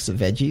weekly box of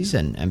veggies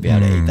and be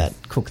able to eat that,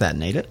 cook that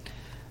and eat it.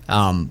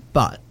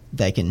 But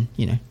they can,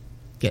 you know,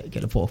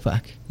 get a pork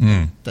pack.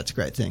 That's a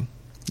great thing.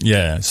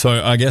 Yeah. So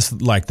I guess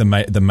like the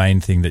main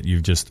thing that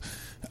you've just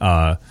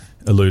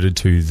alluded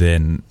to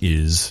then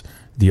is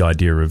the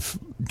idea of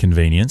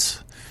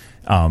convenience.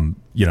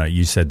 You know,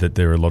 you said that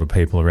there are a lot of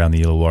people around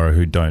the Illawarra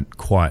who don't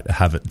quite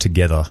have it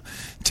together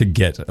to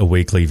get a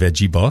weekly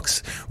veggie box,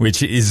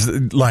 which is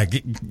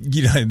like,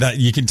 you know, that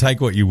you can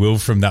take what you will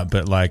from that,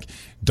 but like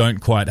don't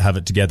quite have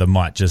it together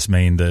might just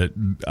mean that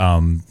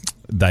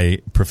they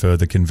prefer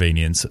the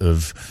convenience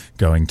of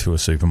going to a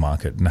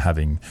supermarket and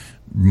having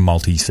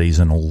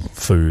multi-seasonal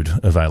food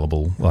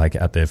available like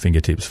at their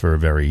fingertips for a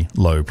very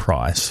low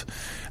price.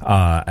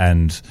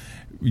 And,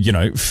 you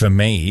know, for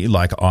me,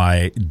 like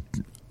I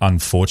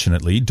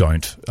unfortunately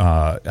don't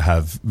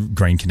have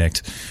Green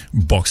Connect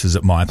boxes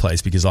at my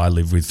place because I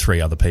live with 3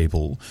 other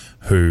people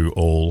who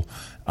all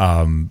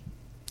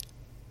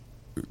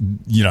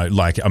you know,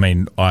 like, I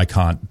mean, I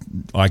can't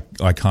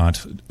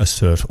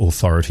assert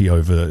authority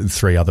over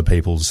 3 other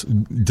people's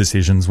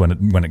decisions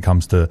when it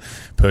comes to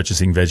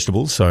purchasing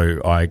vegetables.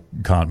 So I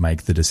can't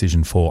make the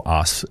decision for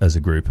us as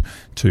a group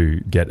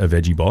to get a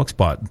veggie box.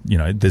 But, you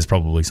know, there's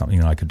probably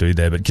something I could do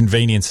there. But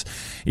convenience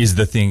is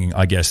the thing,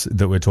 I guess,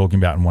 that we're talking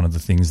about, and one of the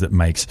things that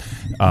makes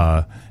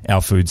our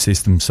food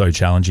system so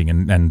challenging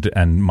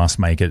and must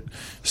make it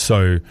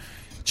so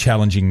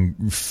challenging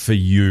for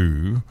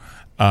you.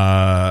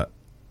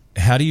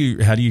 How do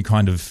you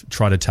kind of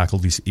try to tackle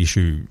this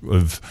issue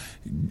of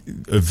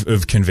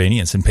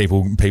convenience and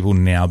people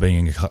now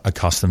being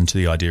accustomed to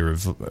the idea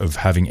of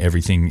having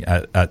everything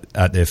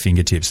at their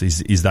fingertips?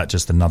 Is that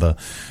just another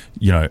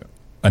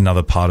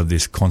part of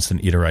this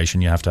constant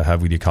iteration you have to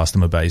have with your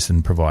customer base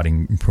and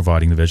providing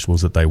the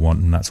vegetables that they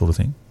want and that sort of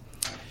thing?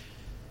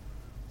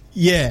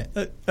 Yeah,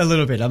 a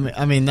little bit.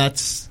 I mean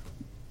that's,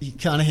 you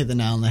kind of hit the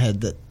nail on the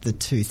head that the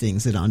 2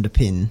 things that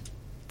underpin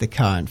the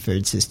current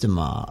food system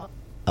are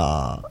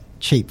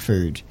cheap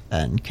food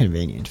and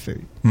convenient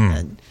food.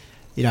 And,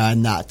 you know,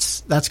 and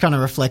that's kind of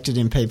reflected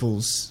in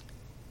people's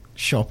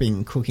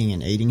shopping, cooking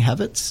and eating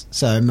habits.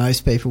 So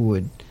most people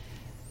would,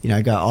 you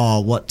know, go,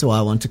 oh, what do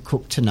I want to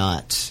cook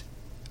tonight?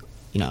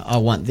 You know, I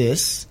want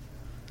this.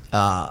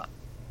 I'll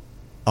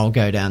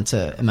go down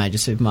to a major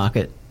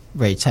supermarket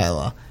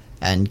retailer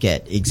and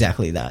get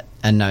exactly that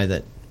and know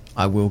that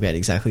I will get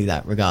exactly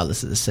that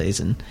regardless of the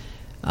season.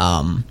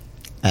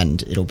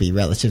 And it'll be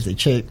relatively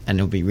cheap and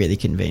it'll be really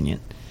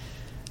convenient.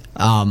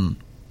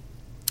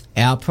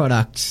 Our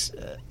product,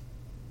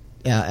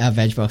 our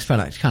VegBox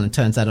product kind of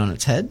turns that on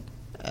its head,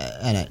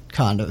 and it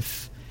kind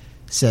of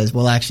says,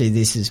 well, actually,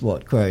 this is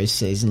what grows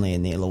seasonally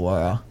in the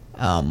Illawarra,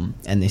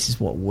 and this is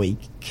what we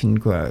can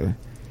grow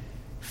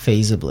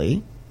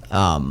feasibly.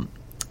 And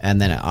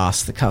then it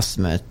asks the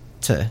customer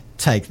to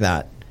take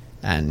that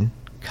and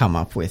come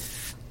up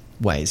with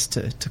ways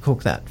to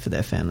cook that for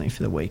their family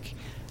for the week.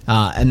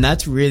 And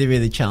that's really,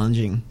 really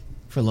challenging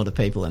for a lot of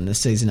people, and the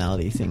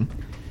seasonality thing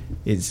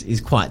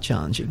is quite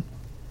challenging.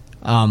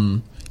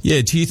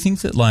 Yeah, do you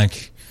think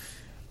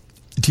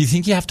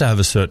you have to have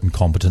a certain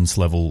competence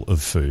level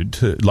of food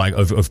to, like,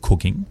 of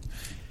cooking?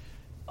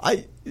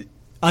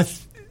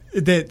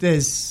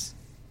 There's,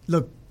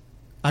 look,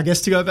 I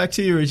guess to go back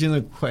to your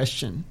original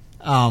question,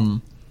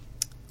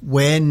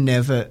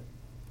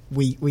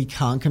 we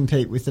can't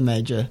compete with the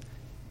major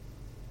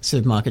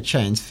supermarket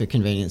chains for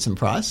convenience and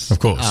price. Of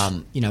course.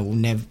 You know,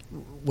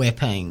 we're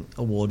paying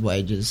award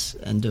wages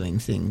and doing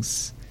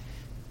things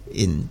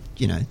in,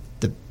 you know,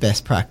 the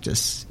best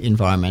practice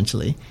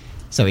environmentally.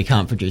 So we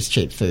can't produce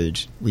cheap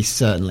food. We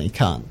certainly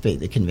can't beat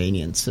the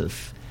convenience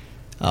of,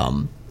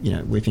 you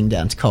know, whipping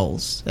down to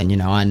Coles. And, you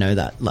know, I know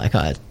that, like,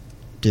 I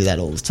do that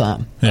all the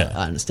time. Yeah.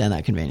 I understand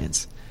that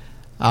convenience.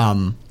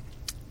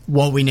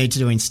 What we need to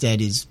do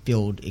instead is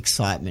build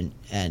excitement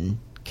and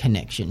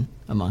connection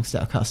amongst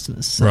our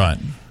customers. So, right.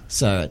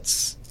 So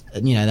it's,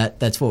 you know,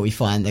 that's what we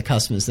find. The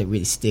customers that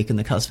really stick and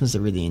the customers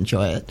that really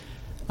enjoy it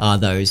are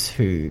those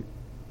who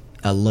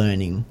are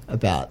learning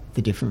about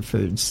the different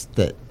foods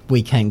that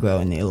we can grow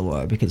in the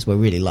Illawarra, because we're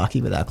really lucky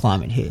with our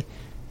climate here.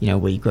 You know,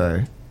 we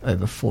grow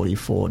over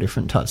 44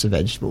 different types of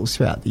vegetables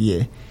throughout the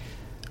year.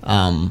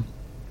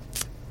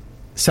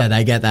 So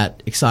they get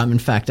that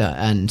excitement factor,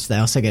 and they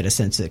also get a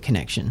sense of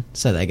connection.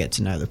 So they get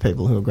to know the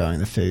people who are growing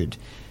the food.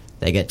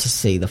 They get to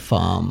see the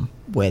farm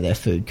where their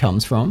food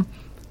comes from.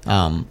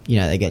 You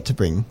know, they get to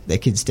bring their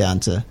kids down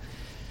to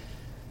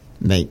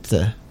meet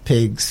the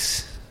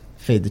pigs,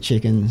 feed the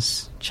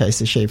chickens, chase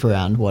the sheep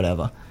around,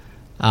 whatever.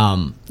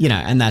 You know,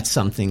 and that's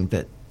something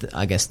that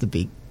I guess the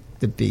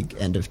big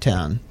end of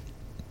town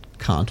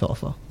can't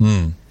offer.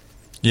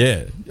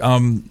 Yeah.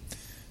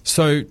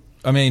 So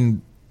I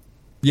mean,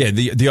 yeah,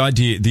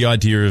 the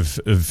idea of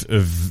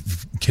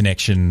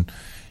connection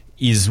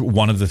is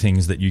one of the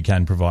things that you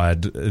can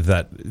provide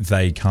that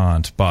they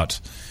can't.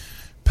 But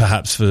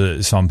perhaps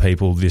for some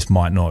people, this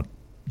might not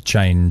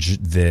change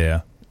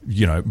their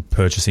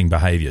purchasing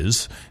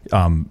behaviours.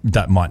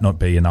 That might not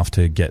be enough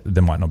to get.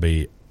 They might not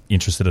be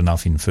interested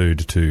enough in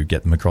food to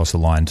get them across the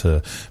line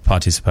to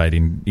participate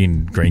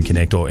in Green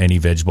Connect or any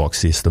veg box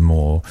system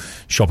or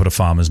shop at a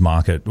farmer's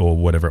market or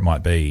whatever it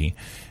might be.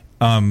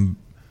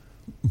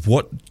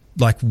 What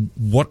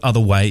other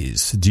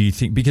ways do you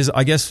think? Because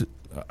I guess,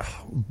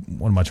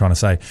 what am I trying to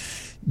say?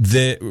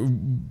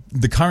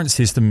 The current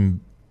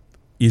system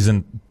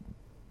isn't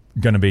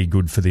going to be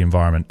good for the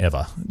environment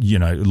ever.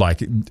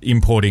 Like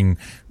importing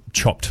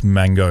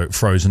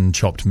frozen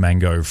chopped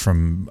mango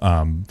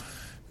from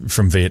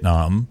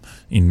Vietnam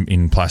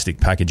in plastic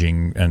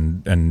packaging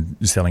and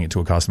selling it to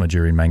a customer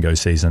during mango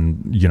season,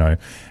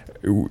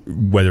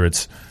 whether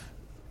it's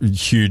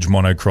huge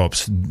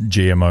monocrops,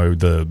 GMO,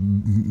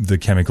 the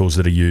chemicals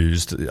that are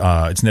used,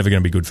 it's never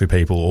going to be good for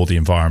people or the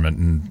environment.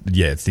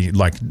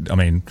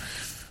 And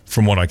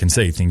from what I can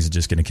see, things are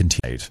just going to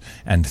continue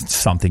and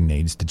something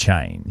needs to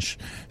change.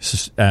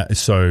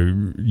 So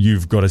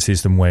you've got a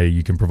system where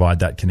you can provide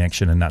that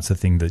connection, and that's the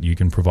thing that you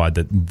can provide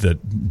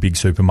that big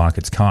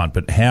supermarkets can't.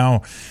 But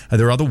how are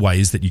there other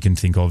ways that you can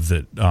think of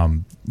that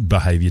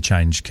behaviour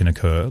change can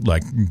occur,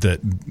 like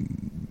that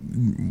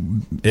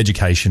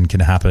education can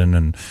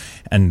happen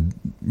and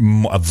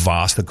a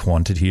vaster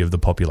quantity of the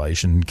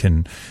population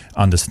can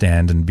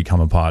understand and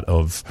become a part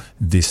of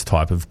this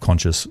type of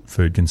conscious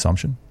food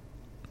consumption?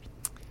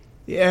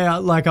 Yeah,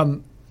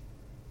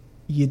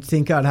 you'd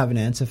think I'd have an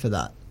answer for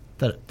that,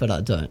 but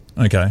I don't.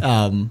 Okay.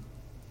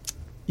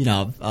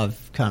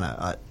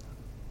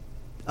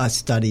 I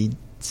studied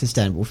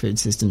sustainable food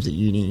systems at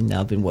uni.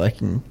 Now I've been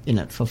working in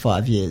it for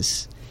 5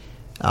 years.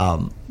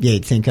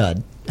 You'd think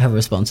I'd have a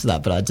response to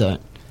that, but I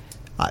don't.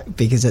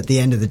 Because at the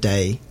end of the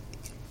day,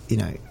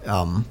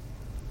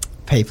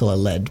 people are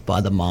led by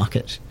the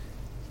market,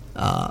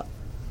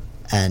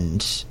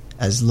 and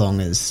as long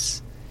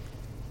as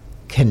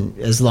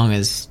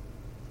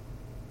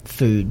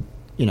food,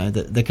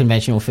 the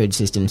conventional food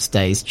system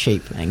stays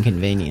cheap and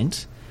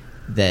convenient,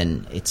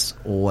 then it's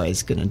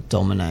always going to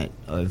dominate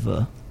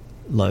over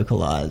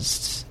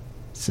localized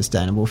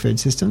sustainable food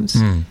systems.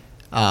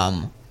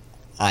 I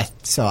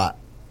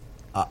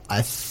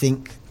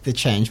think the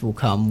change will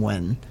come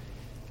when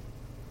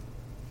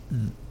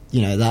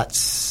that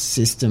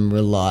system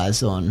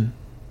relies on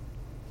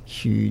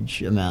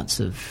huge amounts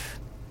of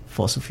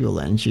fossil fuel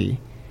energy,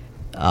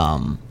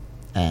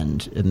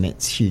 and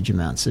emits huge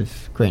amounts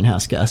of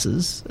greenhouse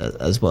gases,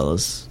 as well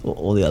as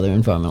all the other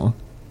environmental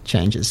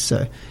changes.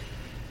 So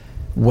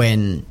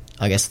when,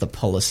 I guess, the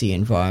policy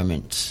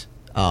environment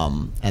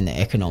and the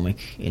economic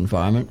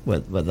environment,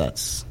 whether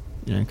that's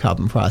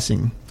carbon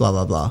pricing, blah,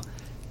 blah, blah,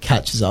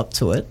 catches up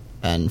to it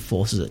and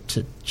forces it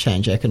to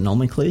change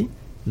economically,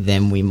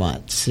 then we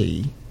might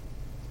see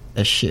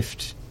a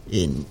shift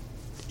in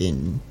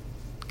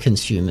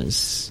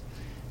consumers'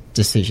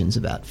 decisions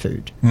about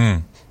food.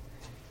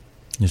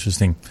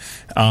 Interesting.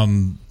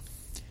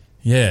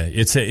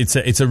 It's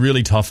a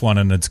really tough one,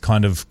 and it's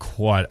kind of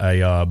quite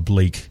a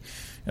bleak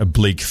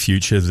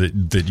future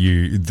that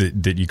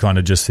you kind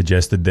of just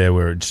suggested there,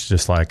 where it's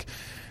just like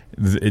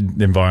the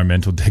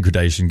environmental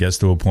degradation gets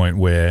to a point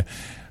where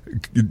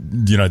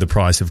the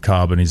price of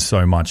carbon is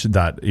so much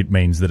that it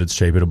means that it's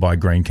cheaper to buy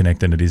Green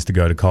Connect than it is to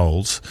go to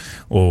Coles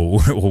or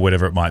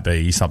whatever it might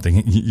be,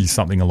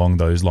 something along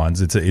those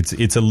lines.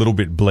 It's a little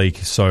bit bleak.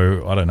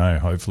 So I don't know.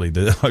 Hopefully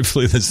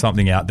there's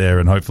something out there,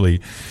 and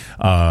hopefully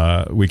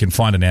we can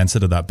find an answer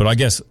to that. But I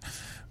guess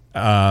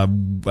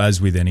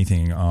as with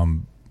anything,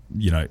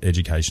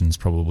 education's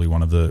probably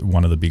one of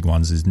the big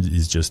ones.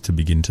 Is just to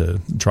begin to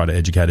try to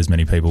educate as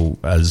many people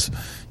as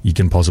you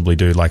can possibly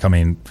do.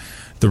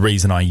 The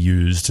reason I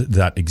used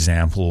that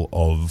example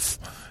of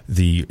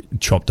the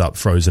chopped up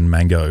frozen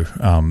mango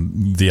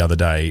the other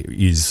day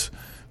is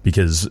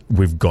because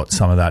we've got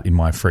some of that in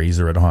my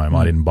freezer at home.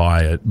 I didn't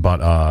buy it,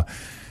 but I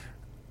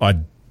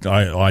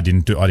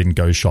didn't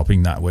go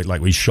shopping that week.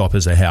 We shop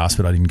as a house,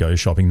 but I didn't go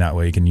shopping that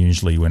week. And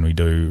usually when we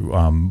do,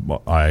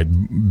 I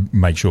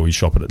make sure we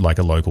shop at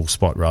a local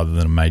spot rather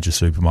than a major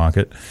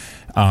supermarket.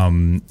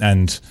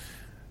 And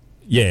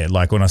yeah,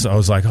 when I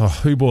was like, oh,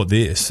 who bought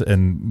this?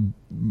 And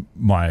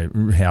my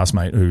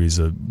housemate, who is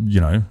a,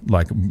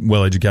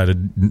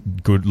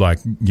 well-educated, good,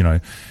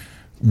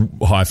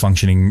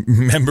 high-functioning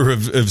member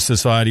of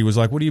society, was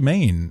like, what do you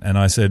mean? And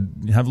I said,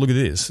 have a look at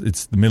this.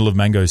 It's the middle of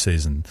mango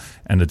season,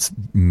 and it's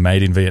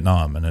made in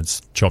Vietnam, and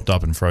it's chopped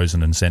up and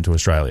frozen and sent to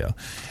Australia.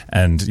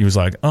 And he was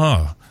like,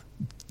 oh,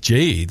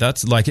 gee,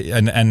 that's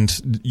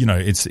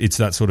it's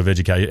that sort of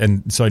education.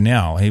 And so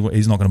now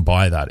he's not going to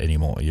buy that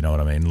anymore, you know what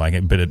I mean?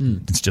 But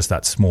it's just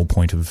that small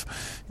point of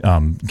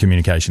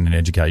communication and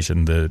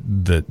education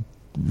that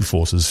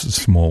forces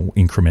small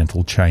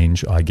incremental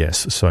change, I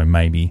guess. So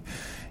maybe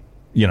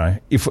you know,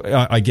 if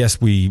I guess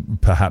we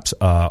perhaps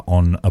are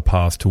on a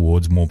path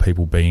towards more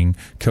people being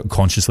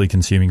consciously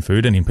consuming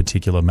food, and in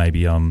particular maybe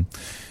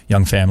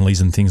young families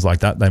and things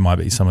like that. They might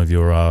be some of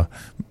your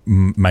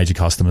major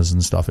customers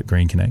and stuff at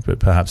Green Connect, but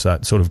perhaps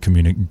that sort of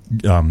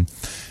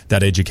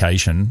that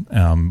education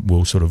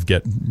will sort of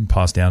get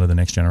passed down to the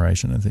next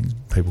generation and things.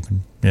 People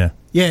can,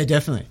 yeah,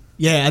 definitely,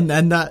 yeah,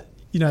 and that,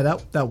 you know,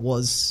 that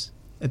was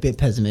a bit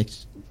pessimistic.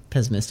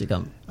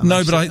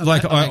 No, but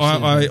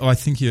I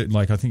think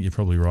you're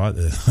probably right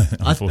there.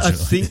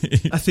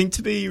 Unfortunately, I think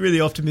to be really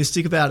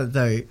optimistic about it,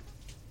 though,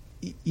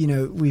 you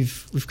know,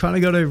 we've kind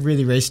of got a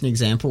really recent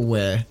example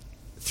where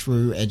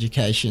through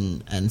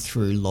education and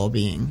through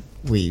lobbying,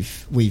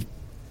 we've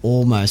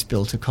almost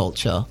built a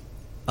culture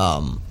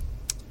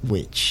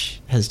which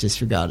has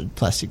disregarded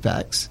plastic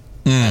bags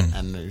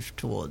and moved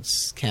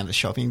towards canvas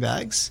shopping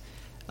bags,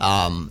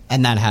 and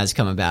that has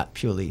come about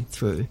purely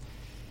through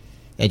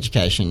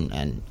education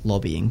and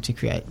lobbying to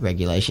create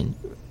regulation.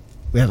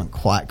 We haven't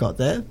quite got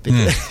there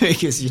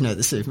because you know,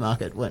 the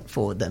supermarket went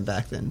forward then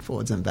back, then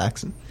forwards and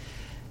backs, and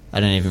I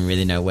don't even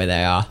really know where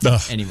they are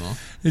anymore.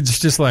 It's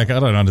just like,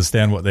 I don't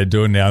understand what they're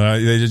doing now.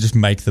 They just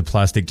make the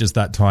plastic just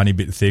that tiny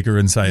bit thicker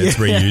and say it's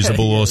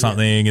reusable or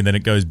something, and then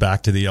it goes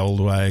back to the old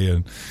way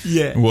and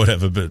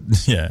whatever. But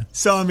yeah.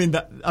 So I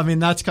mean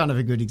that's kind of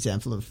a good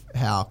example of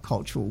how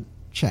cultural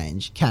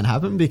change can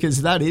happen,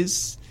 because that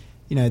is,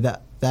 you know,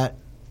 that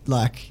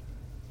like,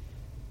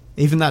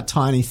 even that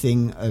tiny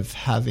thing of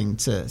having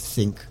to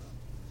think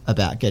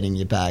about getting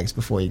your bags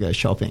before you go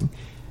shopping,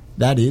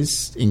 that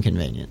is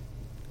inconvenient.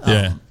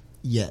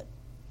 Yet,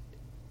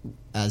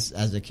 as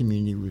a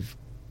community, we've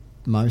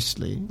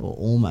mostly or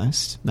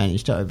almost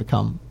managed to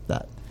overcome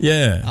that.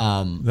 Yeah,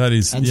 that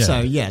is. And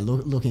so,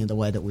 looking at the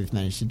way that we've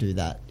managed to do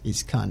that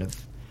is kind of,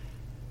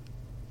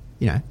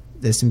 you know,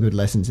 there's some good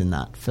lessons in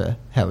that for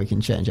how we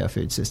can change our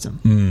food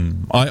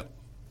system.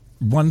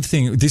 One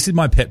thing, this is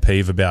my pet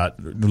peeve about,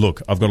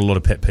 look, I've got a lot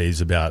of pet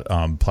peeves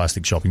about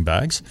plastic shopping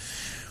bags.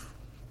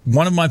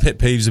 One of my pet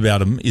peeves about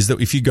them is that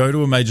if you go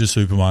to a major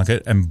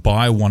supermarket and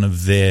buy one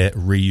of their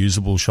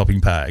reusable shopping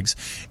bags,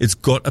 it's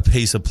got a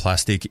piece of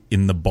plastic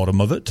in the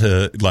bottom of it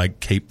to like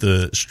keep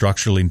the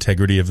structural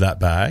integrity of that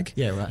bag.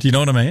 Yeah, right. Do you know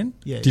what I mean?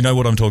 Yeah. Do you know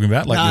what I'm talking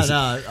about?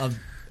 Like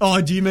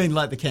do you mean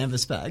like the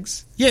canvas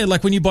bags? Yeah,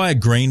 like when you buy a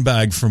green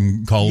bag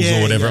from Coles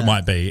or whatever it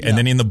might be, and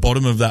then in the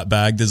bottom of that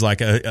bag there's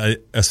like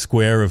a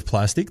square of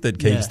plastic that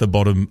keeps the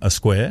bottom a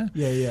square.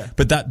 Yeah.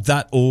 But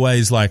that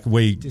always, like,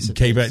 we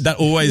keep it, that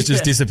always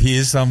just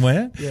disappears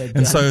somewhere.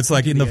 And so it's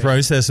like in the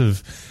process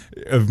of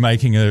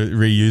making a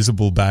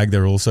reusable bag,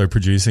 they're also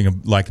producing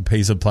a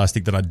piece of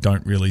plastic that I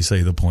don't really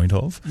see the point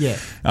of. Yeah.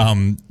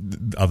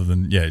 Other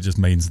than it just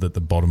means that the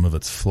bottom of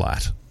it's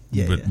flat.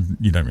 But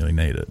you don't really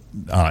need it.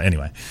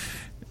 Anyway.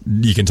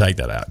 You can take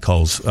that out,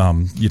 Coles.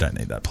 You don't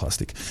need that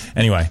plastic.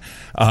 Anyway,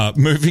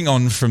 moving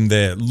on from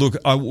there. Look,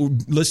 I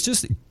want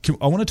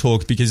to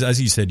talk, because as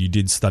you said, you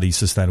did study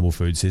sustainable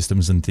food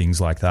systems and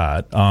things like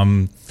that.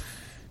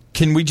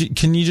 Can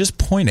you just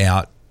point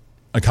out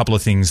a couple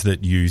of things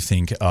that you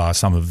think are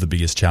some of the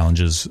biggest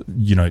challenges,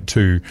 you know,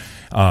 to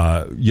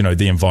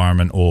the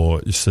environment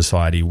or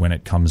society when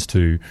it comes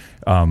to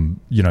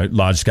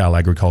large scale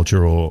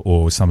agriculture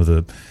or some of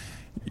the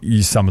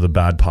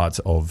bad parts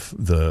of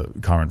the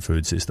current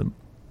food system?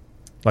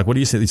 Like, what do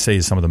you see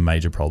as some of the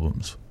major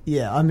problems?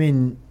 Yeah, I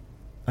mean,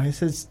 I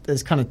guess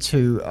there's kind of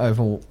two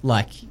overall,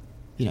 like,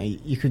 you know,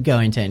 you could go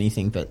into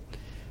anything, but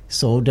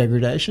soil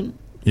degradation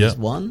is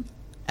one,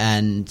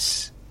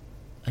 and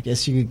I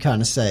guess you could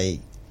kind of say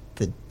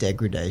the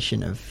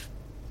degradation of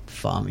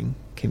farming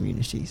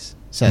communities.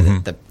 So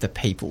the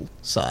people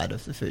side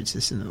of the food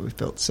system that we've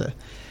built. So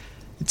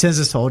in terms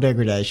of soil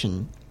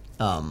degradation,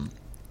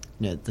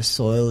 the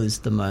soil is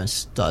the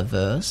most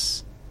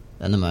diverse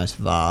and the most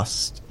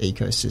vast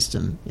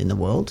ecosystem in the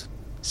world.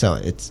 So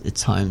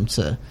it's home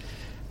to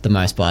the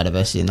most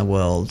biodiversity in the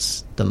world,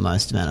 the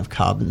most amount of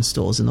carbon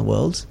stores in the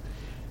world.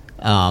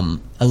 A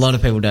lot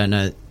of people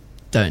don't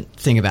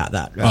think about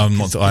that. Right?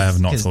 I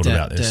have not thought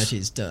about this. Dirt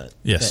is dirt.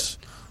 Yes.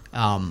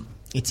 But,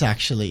 it's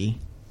actually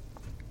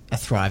a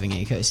thriving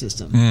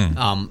ecosystem.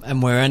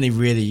 And we're only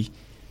really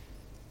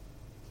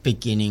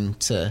beginning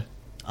to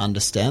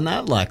understand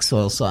that. Like,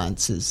 soil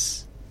science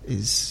is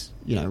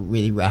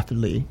really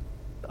rapidly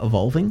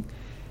evolving.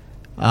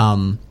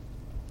 And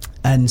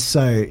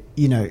so,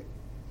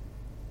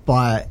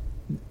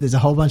 there's a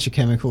whole bunch of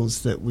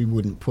chemicals that we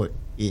wouldn't put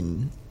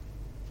in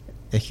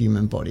a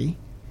human body.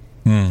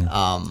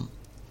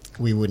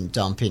 We wouldn't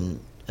dump in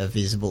a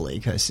visible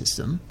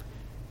ecosystem,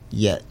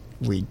 yet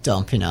we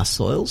dump in our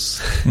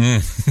soils.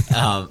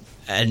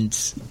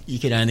 And you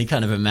can only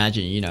kind of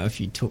imagine,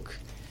 if you took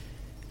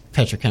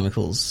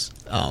petrochemicals,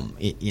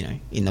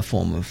 in the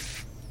form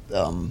of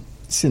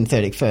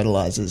synthetic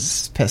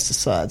fertilizers,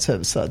 pesticides,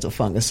 herbicides, or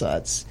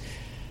fungicides,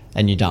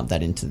 and you dump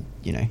that into,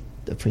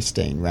 the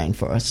pristine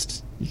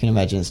rainforest, you can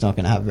imagine it's not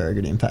going to have very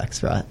good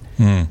impacts, right?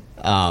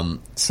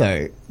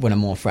 So when a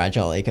more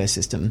fragile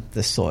ecosystem,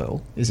 the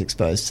soil, is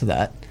exposed to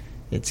that,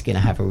 it's going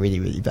to have a really,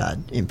 really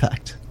bad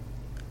impact.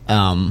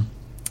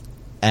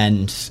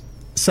 And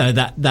so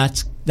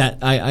that's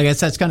I guess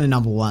that's kind of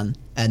number one,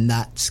 and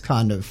that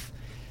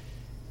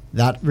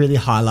really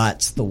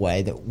highlights the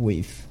way that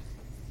we've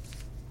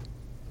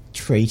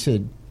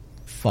treated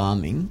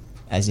farming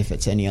as if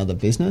it's any other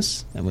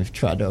business, and we've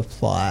tried to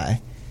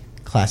apply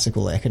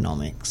classical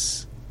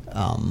economics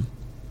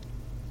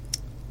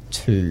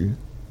to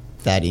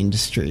that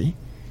industry,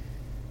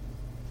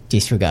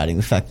 disregarding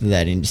the fact that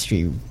that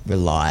industry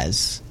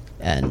relies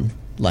and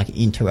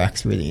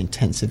interacts really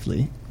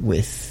intensively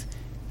with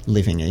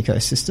living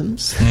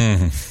ecosystems.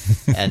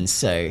 And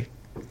so,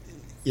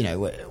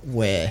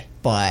 we're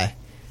by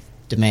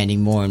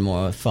demanding more and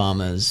more of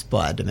farmers,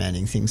 by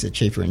demanding things that are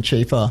cheaper and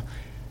cheaper,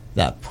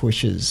 that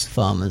pushes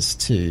farmers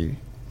to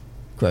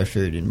grow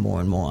food in more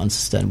and more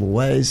unsustainable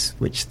ways,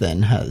 which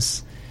then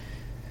has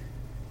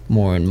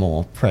more and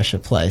more pressure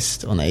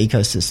placed on the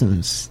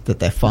ecosystems that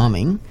they're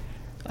farming.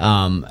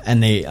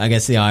 And I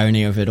guess the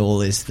irony of it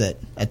all is that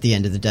at the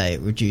end of the day,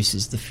 it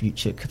reduces the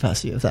future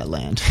capacity of that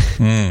land.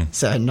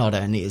 So not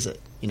only is it,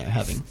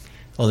 having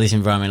all these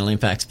environmental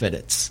impacts, but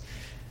it's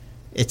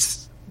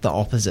the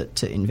opposite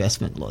to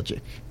investment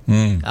logic.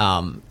 And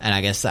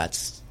I guess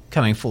that's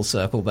coming full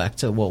circle back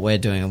to what we're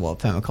doing and what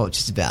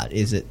permaculture is about.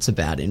 It's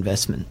about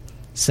investment.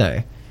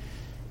 So,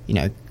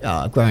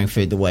 growing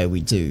food the way we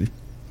do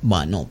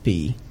might not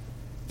be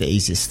the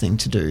easiest thing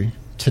to do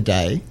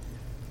today,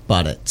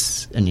 but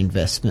it's an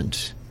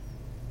investment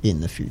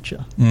in the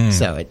future.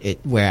 So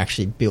we're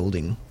actually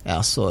building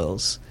our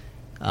soils,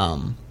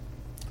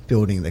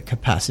 building the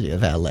capacity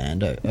of our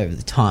land over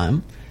the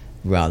time,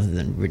 rather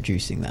than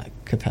reducing that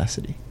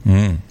capacity.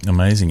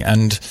 Amazing.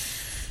 And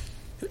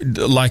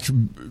like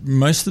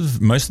most of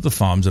the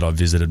farms that I've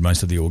visited,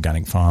 most of the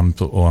organic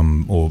farms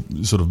or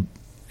sort of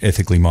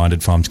ethically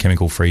minded farms,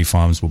 chemical free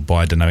farms, or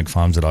biodynamic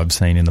farms that I've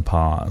seen in the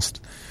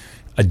past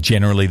are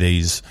generally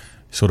these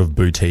sort of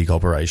boutique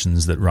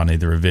operations that run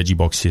either a veggie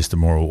box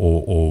system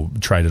or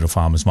trade at a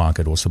farmer's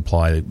market or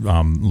supply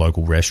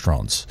local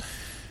restaurants.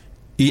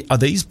 Are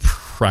these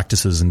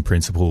practices and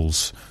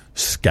principles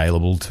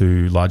scalable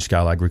to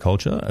large-scale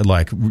agriculture?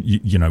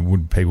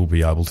 Would people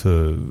be able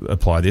to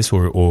apply this,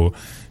 or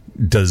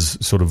does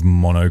sort of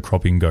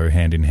monocropping go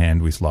hand in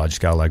hand with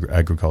large-scale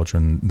agriculture,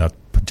 and that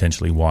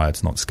potentially why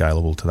it's not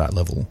scalable to that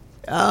level?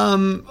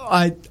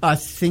 I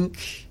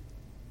think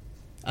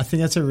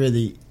that's a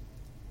really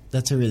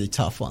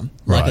tough one.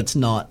 Right. It's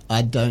not.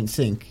 I don't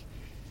think.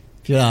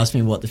 If you ask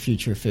me what the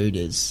future of food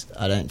is,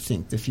 I don't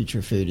think the future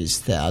of food is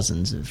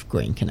thousands of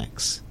green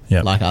connects.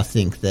 Yep. I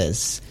think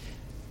there's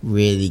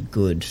really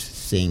good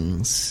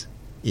things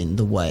in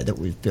the way that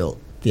we've built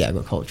the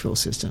agricultural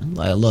system.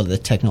 A lot of the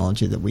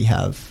technology that we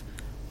have,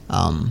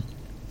 a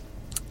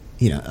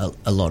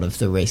lot of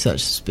the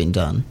research that's been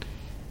done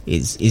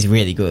is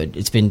really good.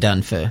 It's been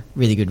done for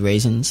really good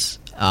reasons,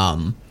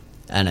 and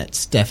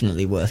it's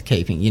definitely worth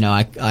keeping.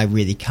 I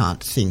really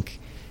can't think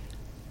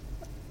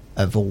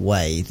of a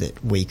way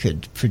that we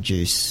could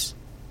produce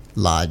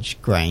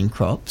large grain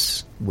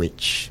crops,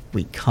 which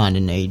we kind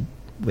of need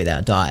with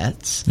our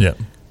diets,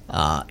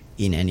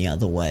 in any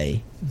other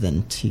way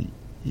than to,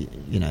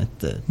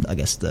 the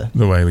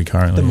way we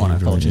currently, the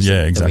monocultures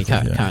that we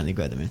currently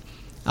grow them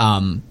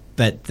in.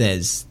 But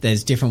there's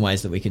different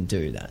ways that we can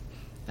do that,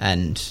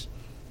 and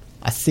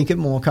I think it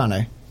more kind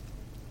of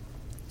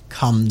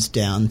comes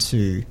down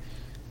to,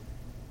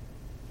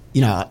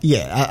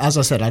 as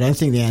I said, I don't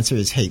think the answer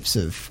is heaps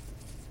of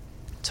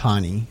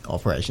tiny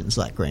operations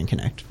like Green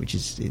Connect, which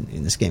is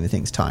in the scheme of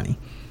things tiny.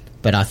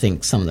 But I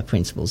think some of the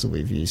principles that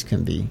we've used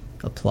can be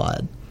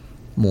applied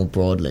more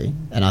broadly.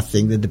 And I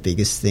think that the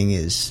biggest thing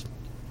is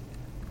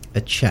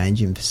a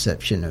change in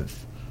perception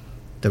of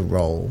the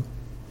role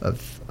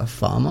of a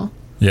farmer.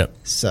 Yep.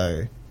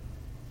 So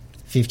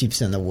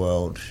 50% of the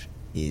world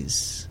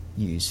is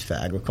used for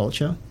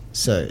agriculture.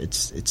 So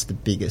it's the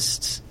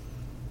biggest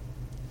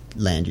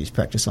land use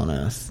practice on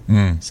earth.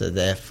 So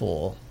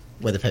therefore,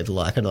 whether people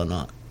like it or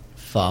not,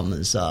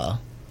 farmers are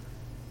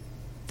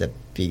the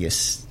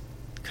biggest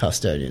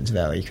custodians of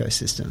our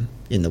ecosystem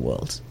in the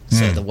world.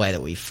 So the way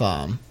that we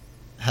farm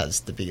has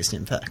the biggest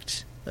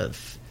impact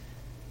of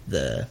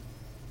the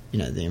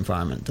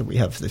environment that we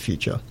have for the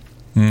future.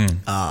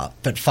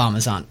 But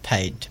farmers aren't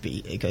paid to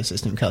be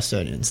ecosystem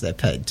custodians. They're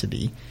paid to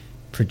be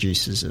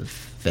producers of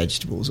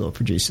vegetables or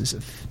producers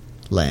of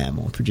lamb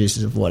or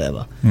producers of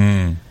whatever.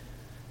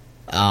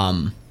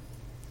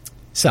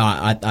 So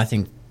I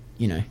think,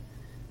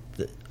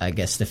 I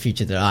guess the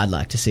future that I'd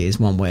like to see is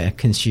one where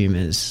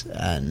consumers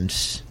and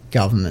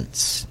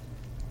governments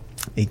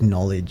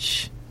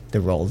acknowledge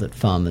the role that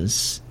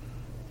farmers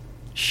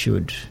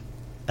should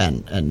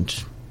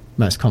and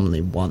most commonly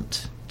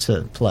want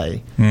to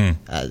play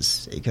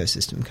as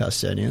ecosystem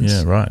custodians.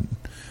 Yeah, right.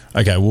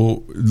 Okay,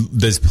 well,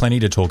 there's plenty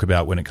to talk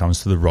about when it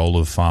comes to the role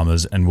of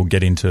farmers, and we'll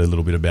get into a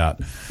little bit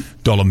about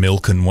dollar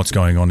milk and what's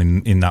going on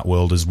in that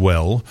world as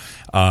well.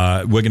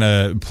 We're going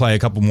to play a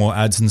couple more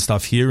ads and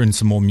stuff here and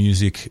some more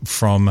music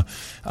from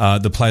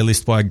the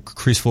playlist by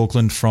Chris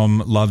Falkland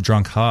from Love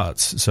Drunk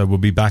Hearts. So we'll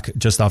be back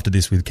just after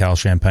this with Cal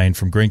Champagne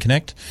from Green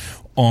Connect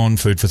on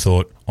Food for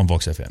Thought on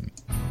Vox FM.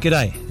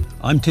 G'day,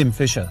 I'm Tim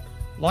Fisher.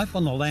 Life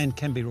on the land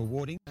can be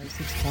rewarding.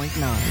 6.9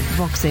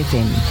 Vox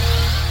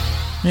FM.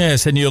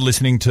 Yes, and you're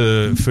listening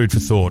to Food for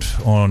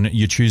Thought on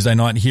your Tuesday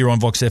night here on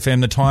Vox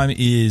FM. The time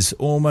is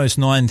almost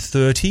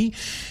 9:30.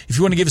 If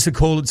you want to give us a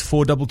call, it's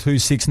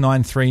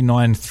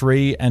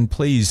 42269393, and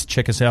please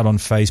check us out on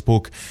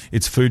Facebook.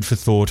 It's Food for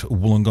Thought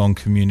Wollongong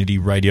Community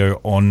Radio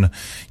on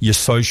your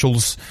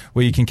socials,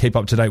 where you can keep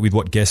up to date with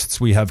what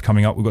guests we have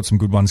coming up. We've got some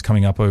good ones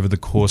coming up over the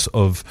course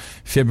of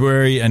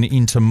February and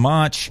into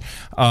March,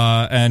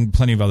 and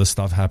plenty of other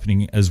stuff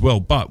happening as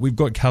well. But we've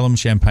got Callum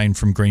Champagne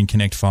from Green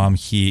Connect Farm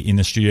here in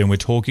the studio, and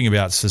we're talking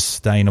about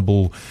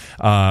sustainable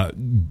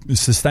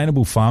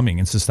farming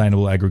and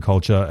sustainable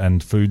agriculture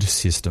and food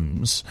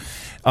systems.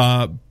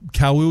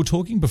 Cal, we were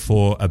talking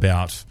before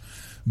about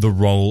the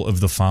role of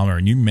the farmer,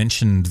 and you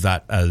mentioned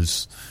that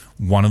as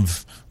one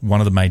of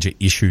the major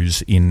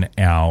issues in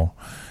our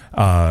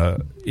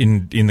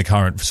in the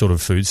current sort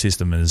of food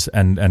system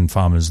and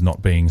farmers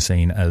not being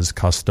seen as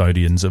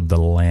custodians of the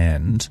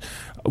land.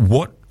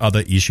 What other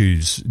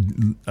issues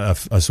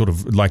are sort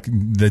of like,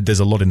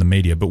 there's a lot in the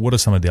media, but what are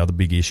some of the other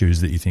big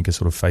issues that you think are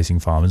sort of facing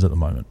farmers at the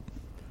moment?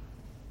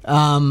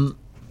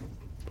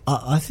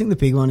 I think the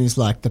big one is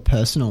like the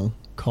personal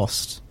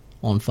cost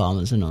on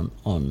farmers and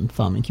on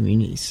farming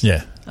communities.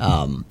 Yeah.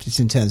 Just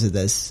in terms of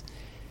there's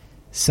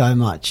so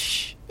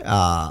much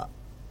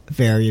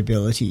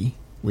variability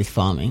with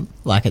farming.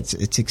 Like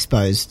it's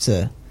exposed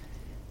to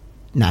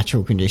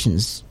natural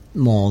conditions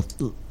more,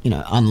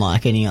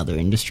 unlike any other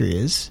industry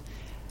is.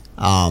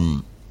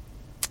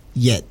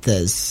 Yet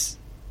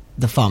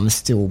the farmers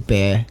still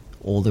bear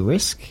all the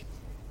risk.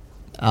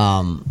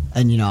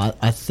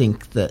 I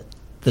think that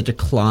the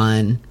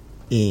decline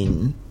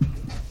in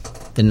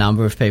the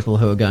number of people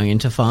who are going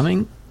into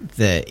farming,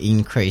 the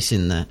increase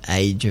in the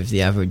age of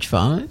the average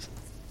farmer,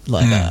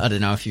 I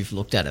don't know if you've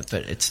looked at it,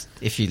 but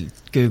if you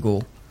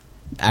Google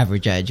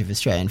average age of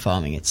Australian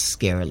farming, it's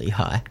scarily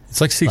high. It's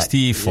like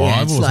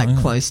 65 it's or something.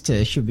 Close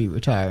to should be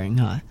retiring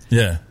high.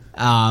 Yeah.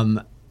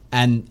 And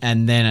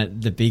then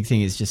the big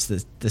thing is just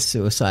the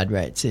suicide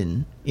rates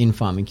in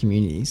farming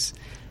communities.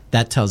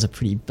 That tells a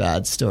pretty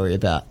bad story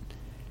about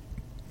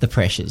the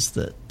pressures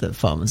that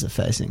farmers are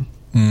facing.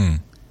 Mm.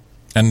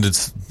 And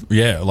it's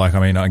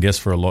I guess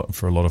for a lot of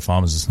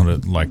farmers, it's not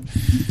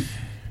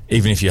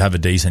even if you have a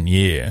decent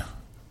year,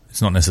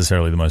 it's not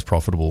necessarily the most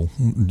profitable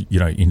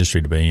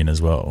industry to be in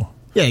as well.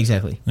 Yeah,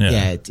 exactly.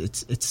 Yeah,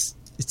 it's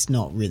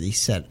not really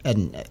set,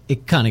 and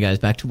it kind of goes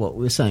back to what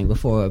we were saying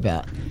before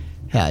about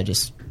how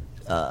just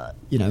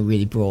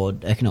really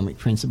broad economic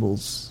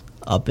principles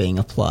are being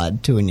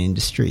applied to an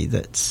industry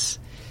that's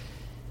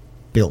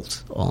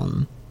built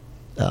on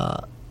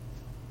that's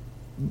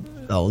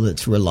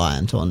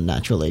reliant on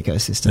natural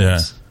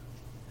ecosystems.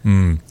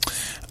 Yeah.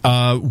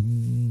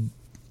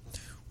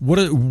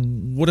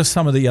 What are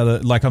some of the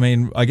other,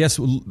 I guess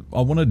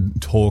I want to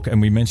talk,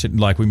 and we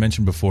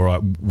mentioned before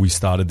we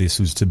started this,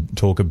 was to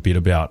talk a bit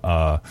about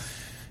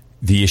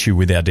the issue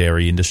with our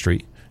dairy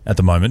industry at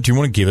the moment. Do you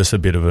want to give us a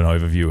bit of an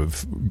overview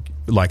of,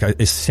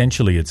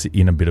 essentially it's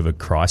in a bit of a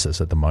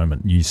crisis at the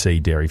moment. You see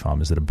dairy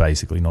farmers that are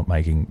basically not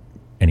making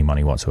any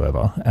money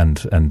whatsoever and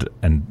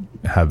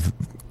have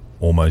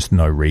almost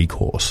no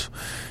recourse.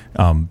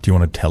 Do you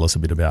want to tell us a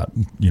bit about,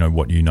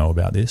 what you know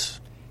about this?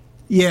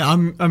 Yeah,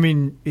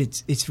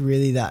 it's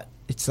really that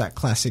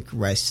classic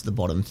race to the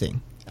bottom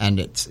thing, and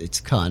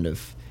it's kind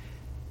of,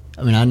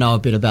 I know a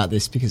bit about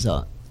this because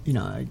I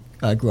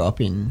grew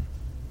up in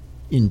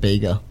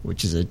Bega,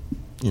 which is a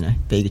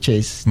Bega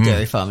cheese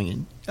dairy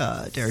farming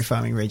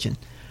region.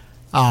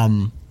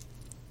 I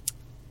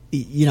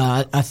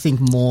think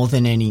more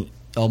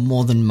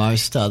than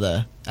most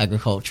other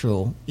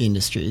agricultural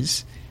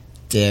industries,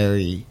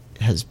 dairy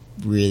has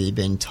really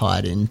been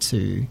tied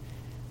into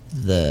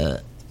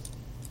the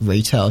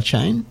retail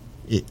chain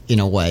in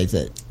a way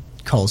that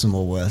Coles and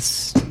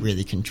Woolworths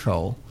really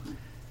control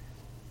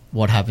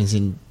what happens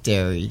in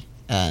dairy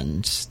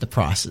and the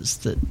prices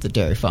that the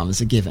dairy farmers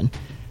are given.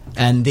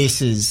 And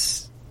this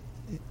is,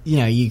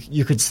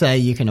 you could say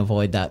you can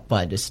avoid that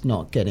by just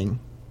not getting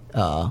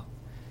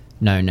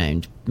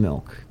no-named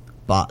milk.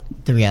 But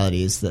the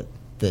reality is that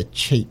the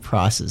cheap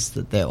prices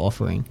that they're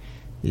offering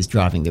is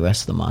driving the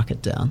rest of the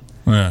market down.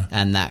 Yeah.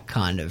 And that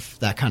kind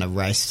of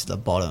race to the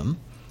bottom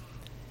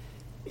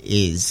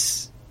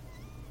is,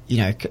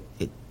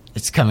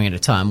 it's coming at a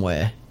time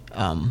where,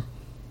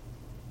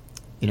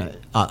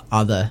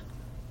 other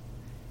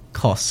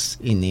costs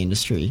in the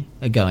industry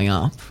are going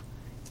up,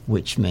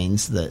 which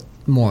means that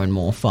more and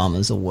more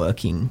farmers are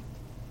working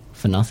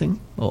for nothing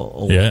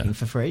or working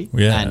for free.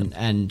 Yeah.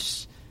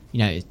 And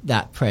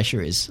that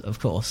pressure is, of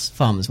course,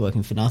 farmers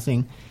working for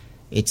nothing.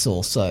 It's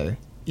also,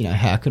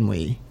 how can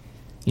we,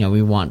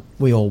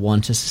 we all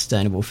want a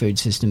sustainable food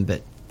system,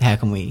 but how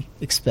can we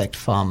expect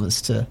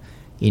farmers to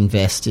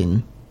invest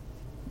in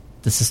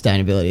the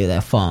sustainability of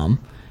their farm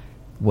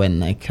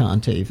when they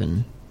can't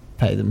even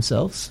pay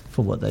themselves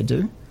for what they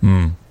do?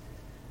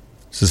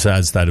 It's a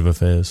sad state of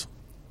affairs.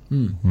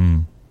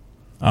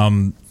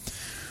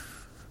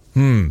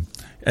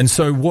 And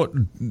so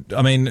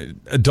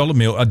a dollar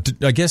milk,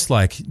 I guess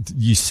like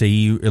you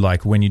see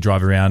like when you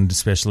drive around,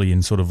 especially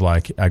in sort of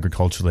like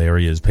agricultural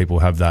areas, people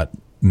have that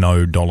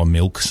no dollar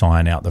milk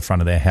sign out the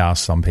front of their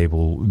house. Some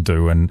people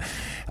do. And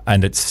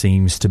it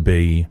seems to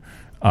be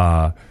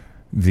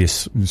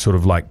this sort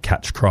of like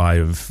catch cry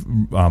of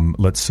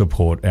let's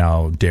support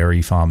our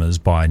dairy farmers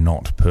by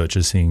not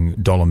purchasing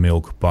dollar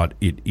milk, but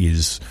it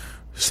is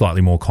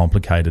slightly more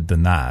complicated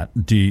than that.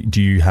 Do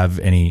you have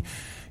any,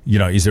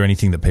 is there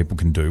anything that people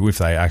can do if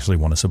they actually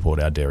want to support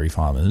our dairy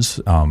farmers?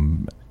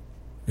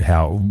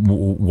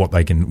 What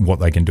they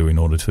can do in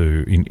order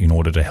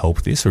to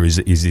help this, or is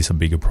this a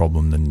bigger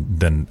problem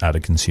than at a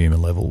consumer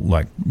level,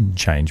 like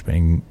change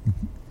being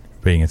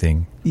a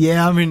thing?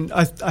 Yeah, I mean,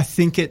 I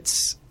think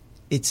it's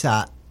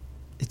at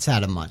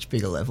a much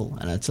bigger level,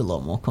 and it's a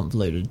lot more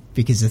convoluted,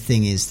 because the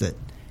thing is that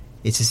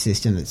it's a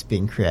system that's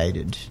been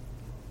created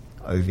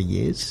over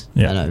years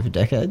and over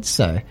decades.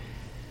 So,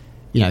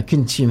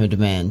 consumer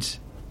demand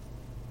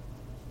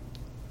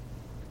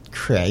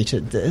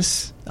created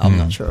this. I'm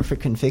not sure if it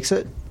can fix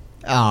it.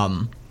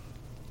 I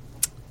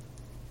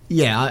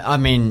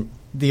mean,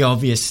 the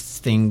obvious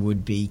thing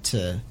would be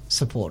to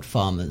support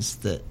farmers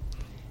that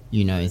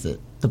that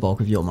the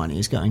bulk of your money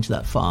is going to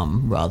that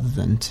farm rather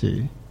than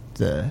to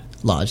the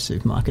large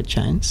supermarket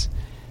chains.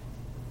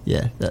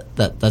 Yeah,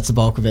 that's the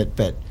bulk of it.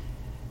 But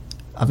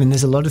I mean,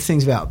 there's a lot of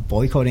things about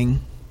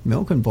boycotting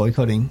milk and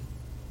boycotting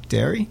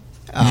dairy,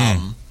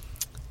 and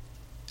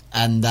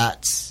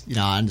that's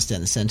I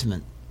understand the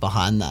sentiment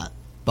behind that,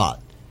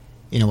 but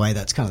in a way,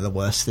 that's kind of the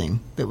worst thing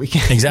that we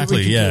can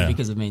do,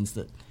 because it means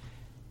that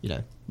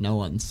no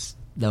one's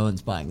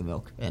buying the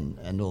milk,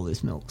 and all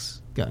this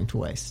milk's going to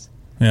waste.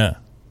 Yeah.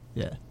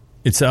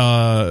 It's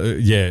I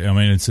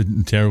mean, it's a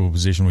terrible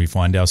position we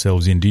find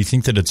ourselves in. Do you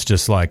think that it's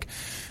just like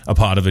a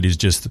part of it is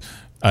just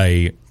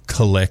a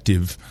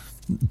collective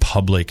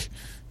public,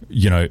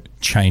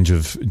 change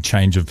of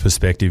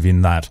perspective,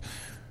 in that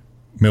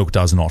milk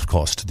does not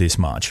cost this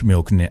much.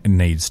 Milk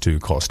needs to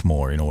cost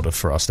more in order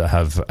for us to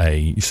have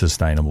a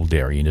sustainable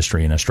dairy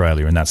industry in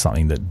Australia, and that's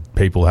something that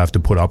people have to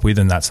put up with,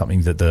 and that's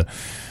something that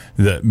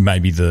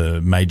maybe the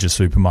major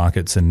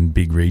supermarkets and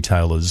big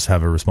retailers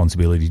have a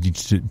responsibility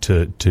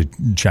to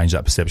change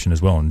that perception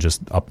as well, and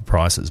just up the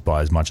prices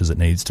by as much as it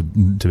needs to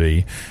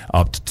be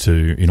upped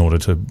to in order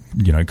to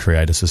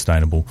create a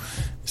sustainable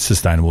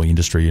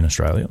industry in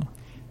Australia.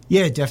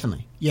 Yeah,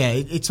 definitely. Yeah,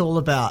 it's all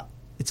about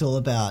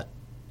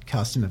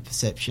customer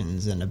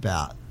perceptions and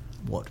about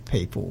what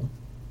people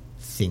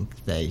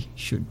think they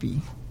should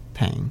be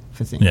paying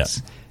for things. Yeah.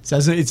 So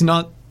it's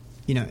not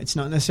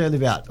necessarily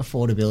about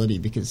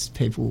affordability, because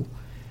people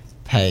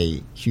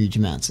pay huge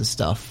amounts of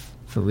stuff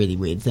for really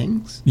weird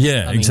things.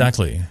 Yeah,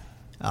 exactly.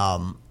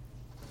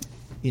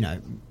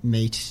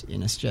 Meat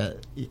in Australia,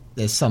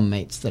 there's some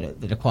meats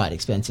that are quite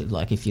expensive.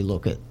 Like if you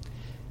look at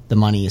the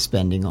money you're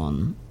spending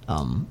on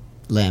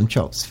lamb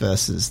chops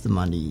versus the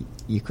money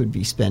you could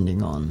be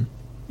spending on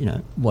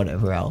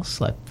whatever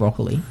else, like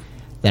broccoli,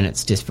 then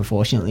it's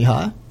disproportionately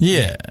high.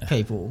 Yeah.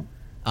 People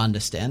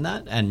understand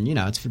that, and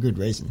it's for good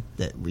reason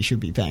that we should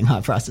be paying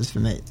high prices for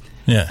meat.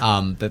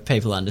 Yeah. But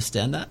people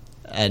understand that,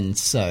 and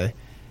so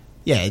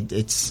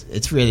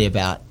it's really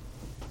about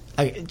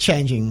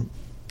changing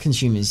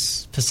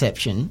consumers'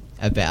 perception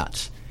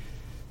about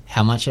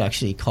how much it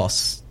actually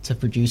costs to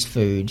produce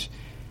food,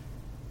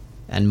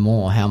 and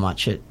more how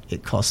much it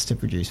costs to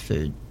produce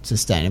food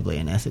sustainably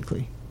and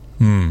ethically.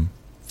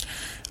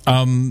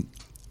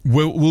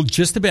 We'll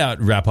just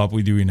about wrap up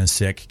with you in a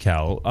sec,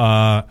 Cal.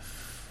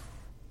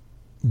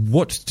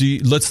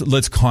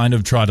 Let's kind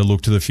of try to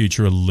look to the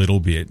future a little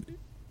bit.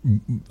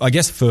 I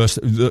guess first,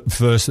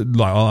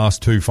 I'll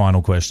ask two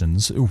final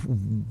questions.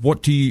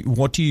 What do you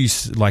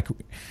like?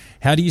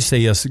 How do you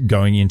see us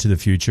going into the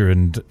future,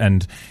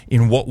 and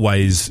in what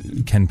ways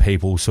can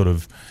people sort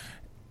of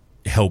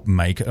help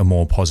make a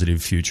more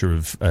positive future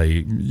of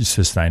a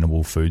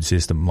sustainable food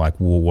system? Like,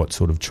 what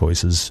sort of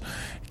choices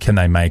can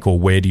they make, or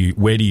where do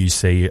you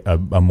see a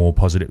more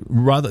positive,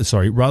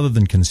 rather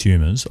than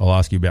consumers? I'll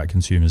ask you about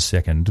consumers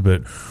second,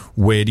 but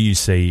where do you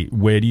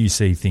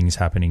see things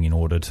happening in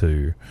order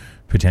to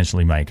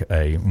potentially make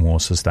a more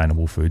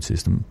sustainable food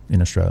system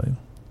in Australia?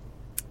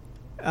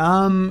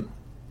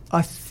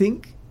 I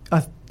think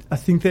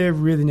there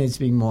really needs to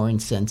be more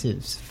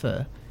incentives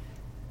for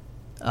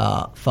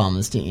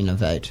farmers to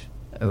innovate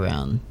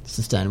around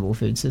sustainable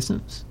food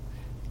systems.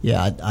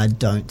 Yeah, I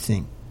don't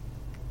think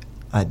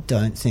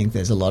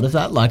there's a lot of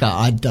that. Like,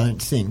 I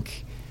don't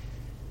think,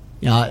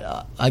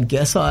 I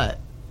guess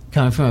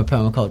coming from a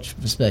permaculture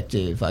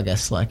perspective, I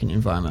guess like an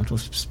environmental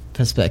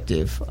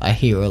perspective, I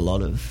hear a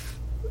lot of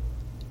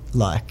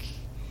like,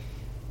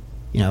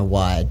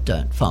 why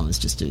don't farmers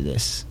just do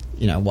this?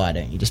 Why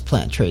don't you just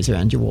plant trees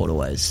around your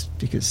waterways?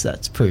 Because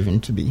that's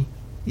proven to be,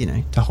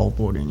 to hold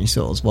water in your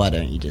soils. Why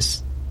don't you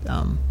just,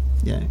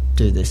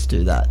 do this,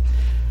 do that?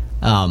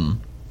 And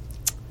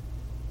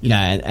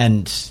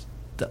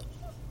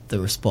the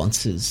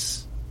response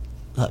is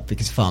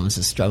because farmers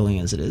are struggling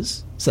as it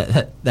is, so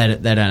they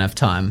don't have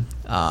time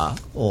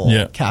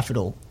or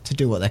capital to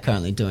do what they're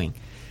currently doing.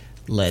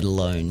 let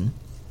alone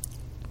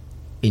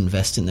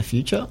invest in the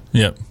future.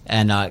 Yep.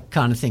 And I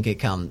kind of think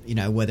it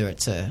whether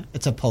it's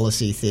a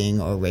policy thing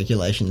or a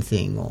regulation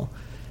thing or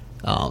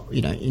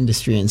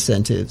industry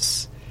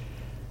incentives.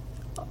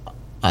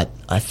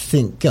 I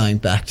think going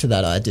back to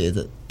that idea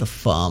that the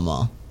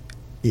farmer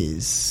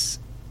is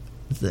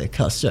the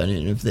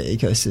custodian of the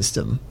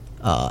ecosystem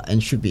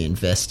and should be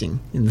investing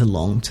in the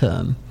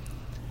long-term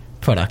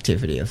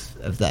productivity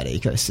of that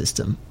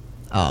ecosystem.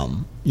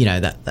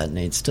 That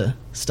needs to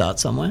start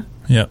somewhere.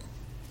 Yeah,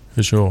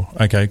 for sure.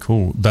 Okay,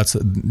 cool. That's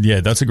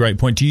a great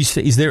point. Do you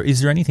see, is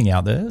there anything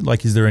out there?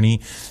 Like, is there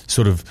any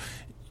sort of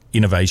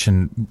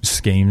innovation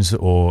schemes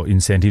or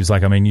incentives?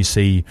 Like, I mean, you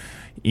see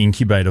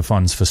incubator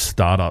funds for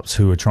startups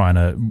who are trying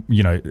to,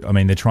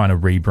 they're trying to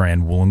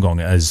rebrand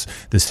Wollongong as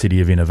the city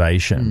of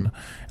innovation.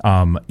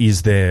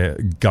 Is there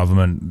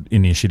government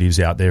initiatives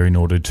out there in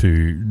order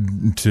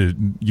to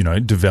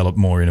develop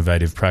more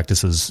innovative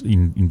practices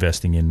in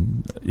investing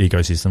in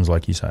ecosystems,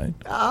 like you say?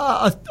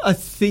 I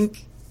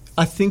think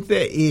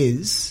there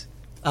is.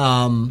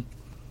 I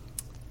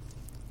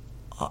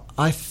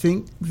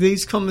think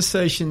these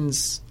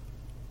conversations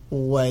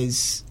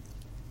always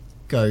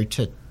go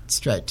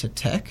straight to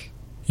tech.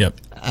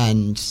 Yep.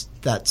 And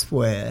that's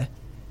where,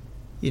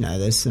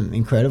 there's some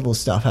incredible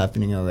stuff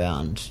happening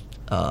around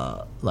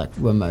like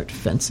remote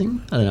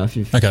fencing. I don't know if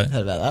you've heard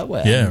about that,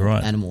 where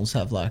animals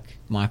have like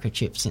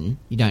microchips and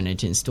you don't need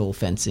to install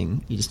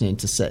fencing. You just need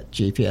to set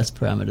GPS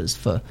parameters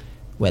for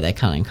where they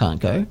can and can't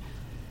go.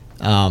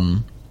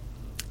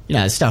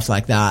 Stuff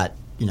like that,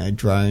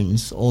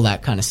 drones, all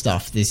that kind of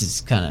stuff. This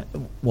is kind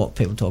of what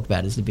people talk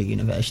about as the big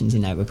innovations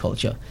in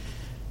agriculture.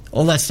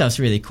 All that stuff's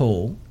really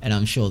cool, and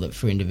I'm sure that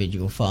for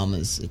individual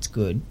farmers it's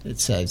good. It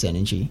saves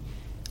energy.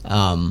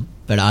 But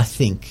I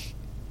think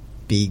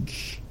big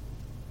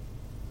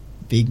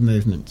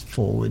movements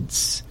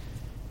forwards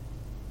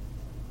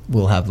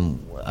will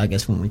happen, I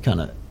guess, when we kind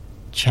of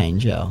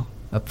change our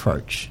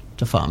approach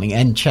to farming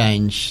and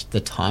change the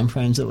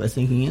timeframes that we're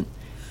thinking in.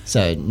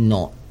 So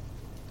not...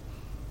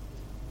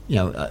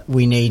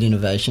 we need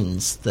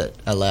innovations that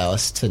allow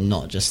us to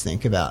not just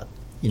think about,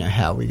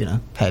 how we're going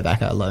to pay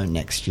back our loan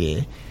next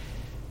year,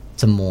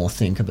 to more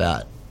think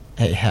about,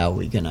 hey, how are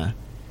we going to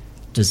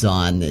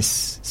design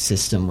this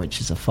system, which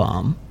is a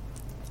farm,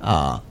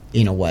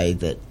 in a way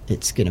that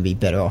it's going to be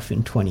better off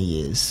in 20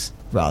 years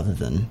rather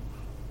than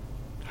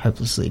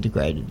hopelessly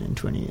degraded in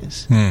 20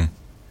 years.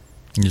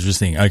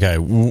 Interesting. Okay,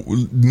 we'll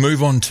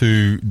move on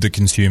to the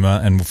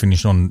consumer and we'll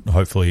finish on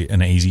hopefully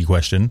an easy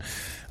question.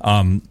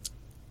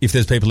 If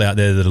there's people out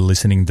there that are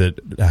listening that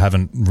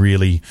haven't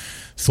really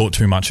thought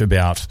too much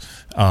about,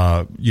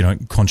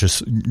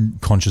 conscious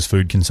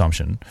food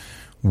consumption,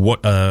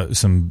 what are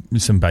some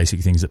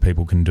basic things that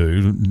people can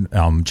do,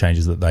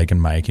 changes that they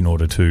can make in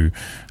order to,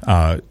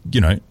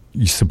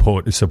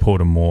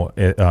 support a more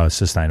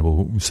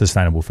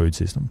sustainable food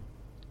system?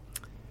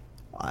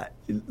 I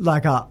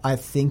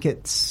think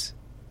it's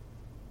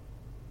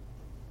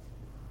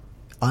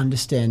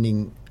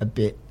understanding a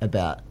bit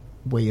about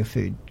where your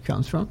food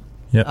comes from.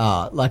 Yep.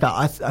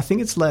 I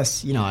think it's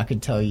less, I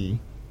could tell you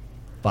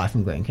buy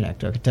from Green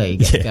Connect, I could tell you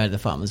go to the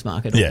farmer's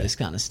market, all this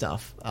kind of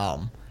stuff.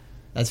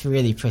 That's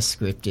really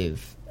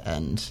prescriptive,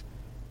 and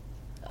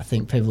I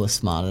think people are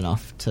smart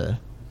enough to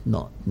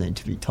not need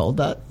to be told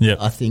that. Yep.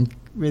 I think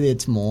really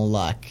it's more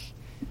like,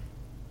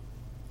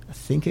 I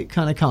think it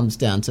kind of comes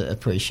down to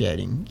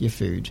appreciating your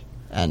food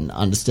and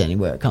understanding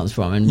where it comes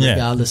from, and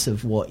regardless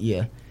of what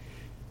you're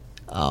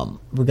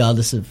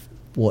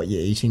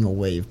eating or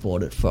where you've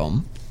bought it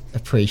from,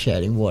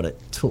 appreciating what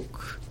it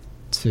took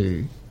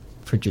to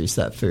produce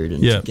that food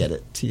and to get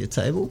it to your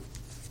table.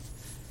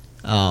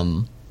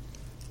 I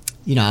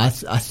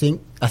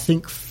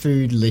think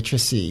food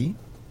literacy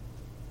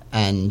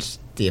and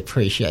the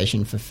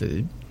appreciation for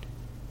food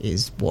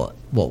is what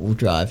will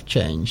drive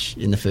change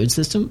in the food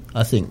system.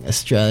 I think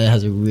Australia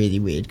has a really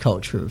weird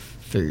culture of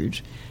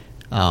food.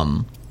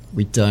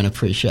 We don't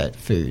appreciate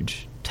food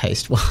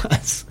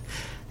taste-wise,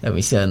 and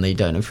we certainly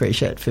don't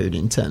appreciate food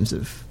in terms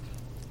of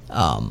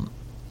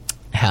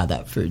how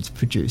that food's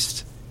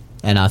produced.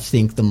 And I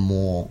think the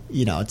more,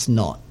 it's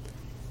not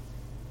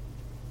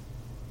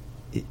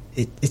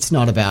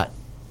about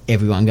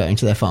everyone going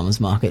to their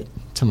farmer's market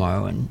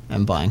tomorrow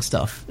and buying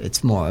stuff.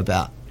 It's more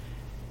about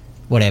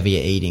whatever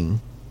you're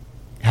eating,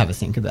 have a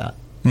think about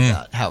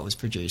how it was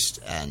produced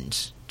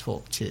and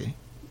talk to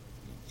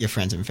your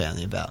friends and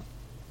family about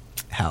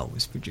how it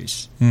was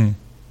produced. Yeah,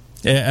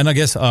 and I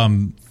guess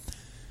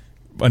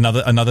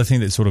another thing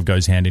that sort of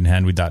goes hand in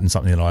hand with that, and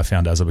something that I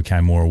found as I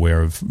became more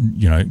aware of,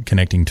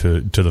 connecting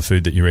to the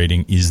food that you're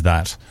eating, is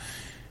that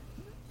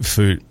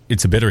food,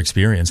 it's a better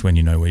experience when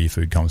you know where your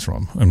food comes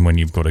from and when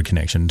you've got a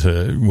connection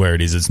to where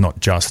it is. It's not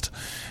just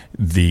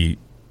just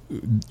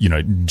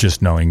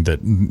knowing that,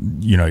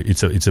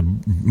 it's a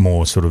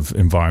more sort of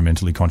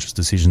environmentally conscious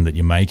decision that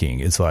you're making.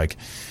 It's like,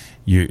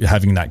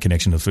 having that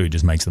connection to food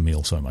just makes the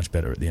meal so much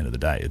better at the end of the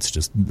day. It's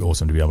just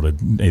awesome to be able to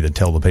either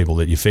tell the people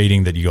that you're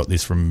feeding that you got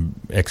this from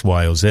X,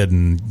 Y, or Z,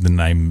 and the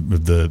name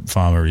of the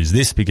farmer is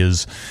this,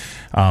 because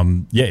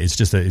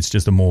it's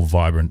just a more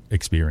vibrant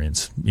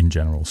experience in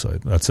general. So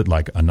that's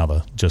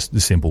another just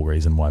the simple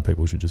reason why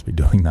people should just be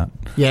doing that.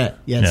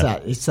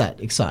 It's that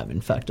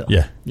excitement factor.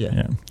 Yeah,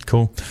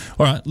 cool.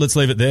 All right, let's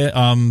leave it there.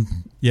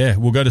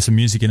 We'll go to some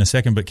music in a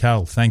second, but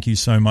Cal, thank you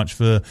so much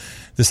for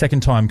the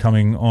second time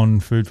coming on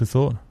Food for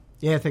Thought.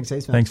 Yeah, thanks,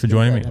 Eastman. Thanks for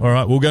joining me. All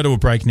right, we'll go to a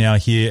break now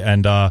here,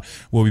 and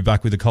we'll be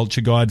back with a culture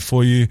guide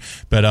for you.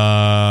 But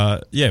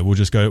we'll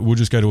just go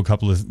to a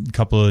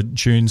couple of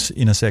tunes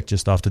in a sec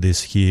just after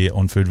this here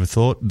on Food for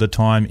Thought. The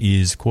time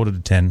is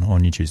 9:45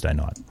 on your Tuesday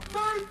night.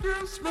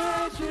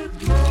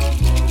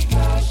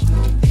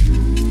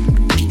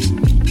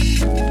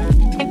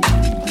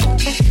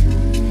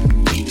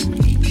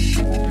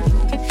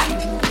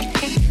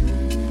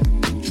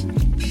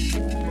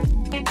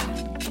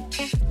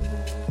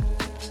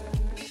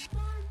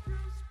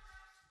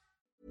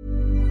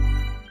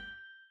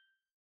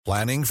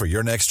 Planning for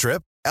your next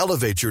trip?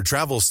 Elevate your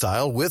travel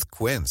style with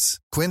Quince.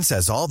 Quince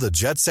has all the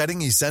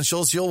jet-setting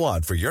essentials you'll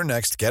want for your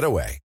next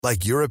getaway,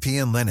 like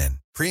European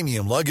linen,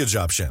 premium luggage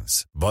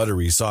options,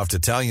 buttery soft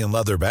Italian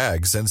leather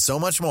bags, and so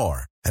much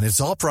more. And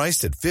it's all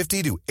priced at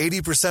 50 to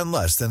 80%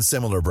 less than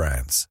similar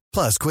brands.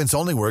 Plus, Quince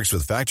only works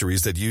with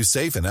factories that use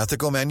safe and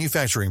ethical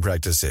manufacturing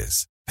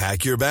practices.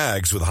 Pack your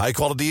bags with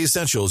high-quality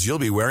essentials you'll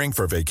be wearing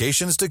for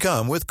vacations to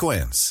come with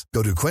Quince.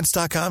 Go to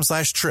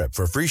quince.com/trip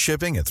for free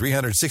shipping and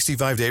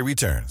 365-day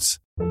returns.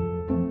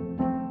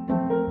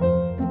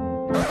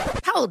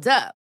 Hold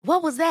up.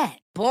 What was that?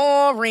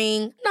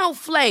 Boring. No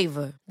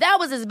flavor. That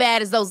was as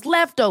bad as those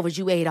leftovers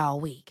you ate all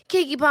week.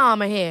 Keke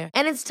Palmer here,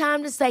 and it's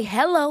time to say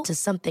hello to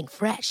something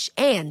fresh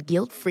and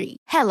guilt-free.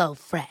 Hello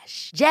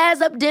Fresh.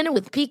 Jazz up dinner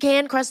with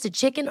pecan-crusted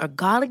chicken or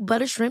garlic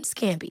butter shrimp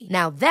scampi.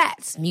 Now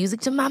that's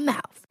music to my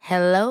mouth.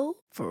 Hello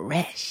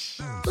Fresh.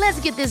 Let's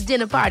get this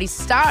dinner party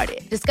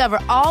started. Discover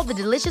all the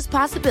delicious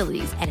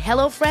possibilities at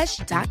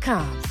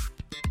HelloFresh.com.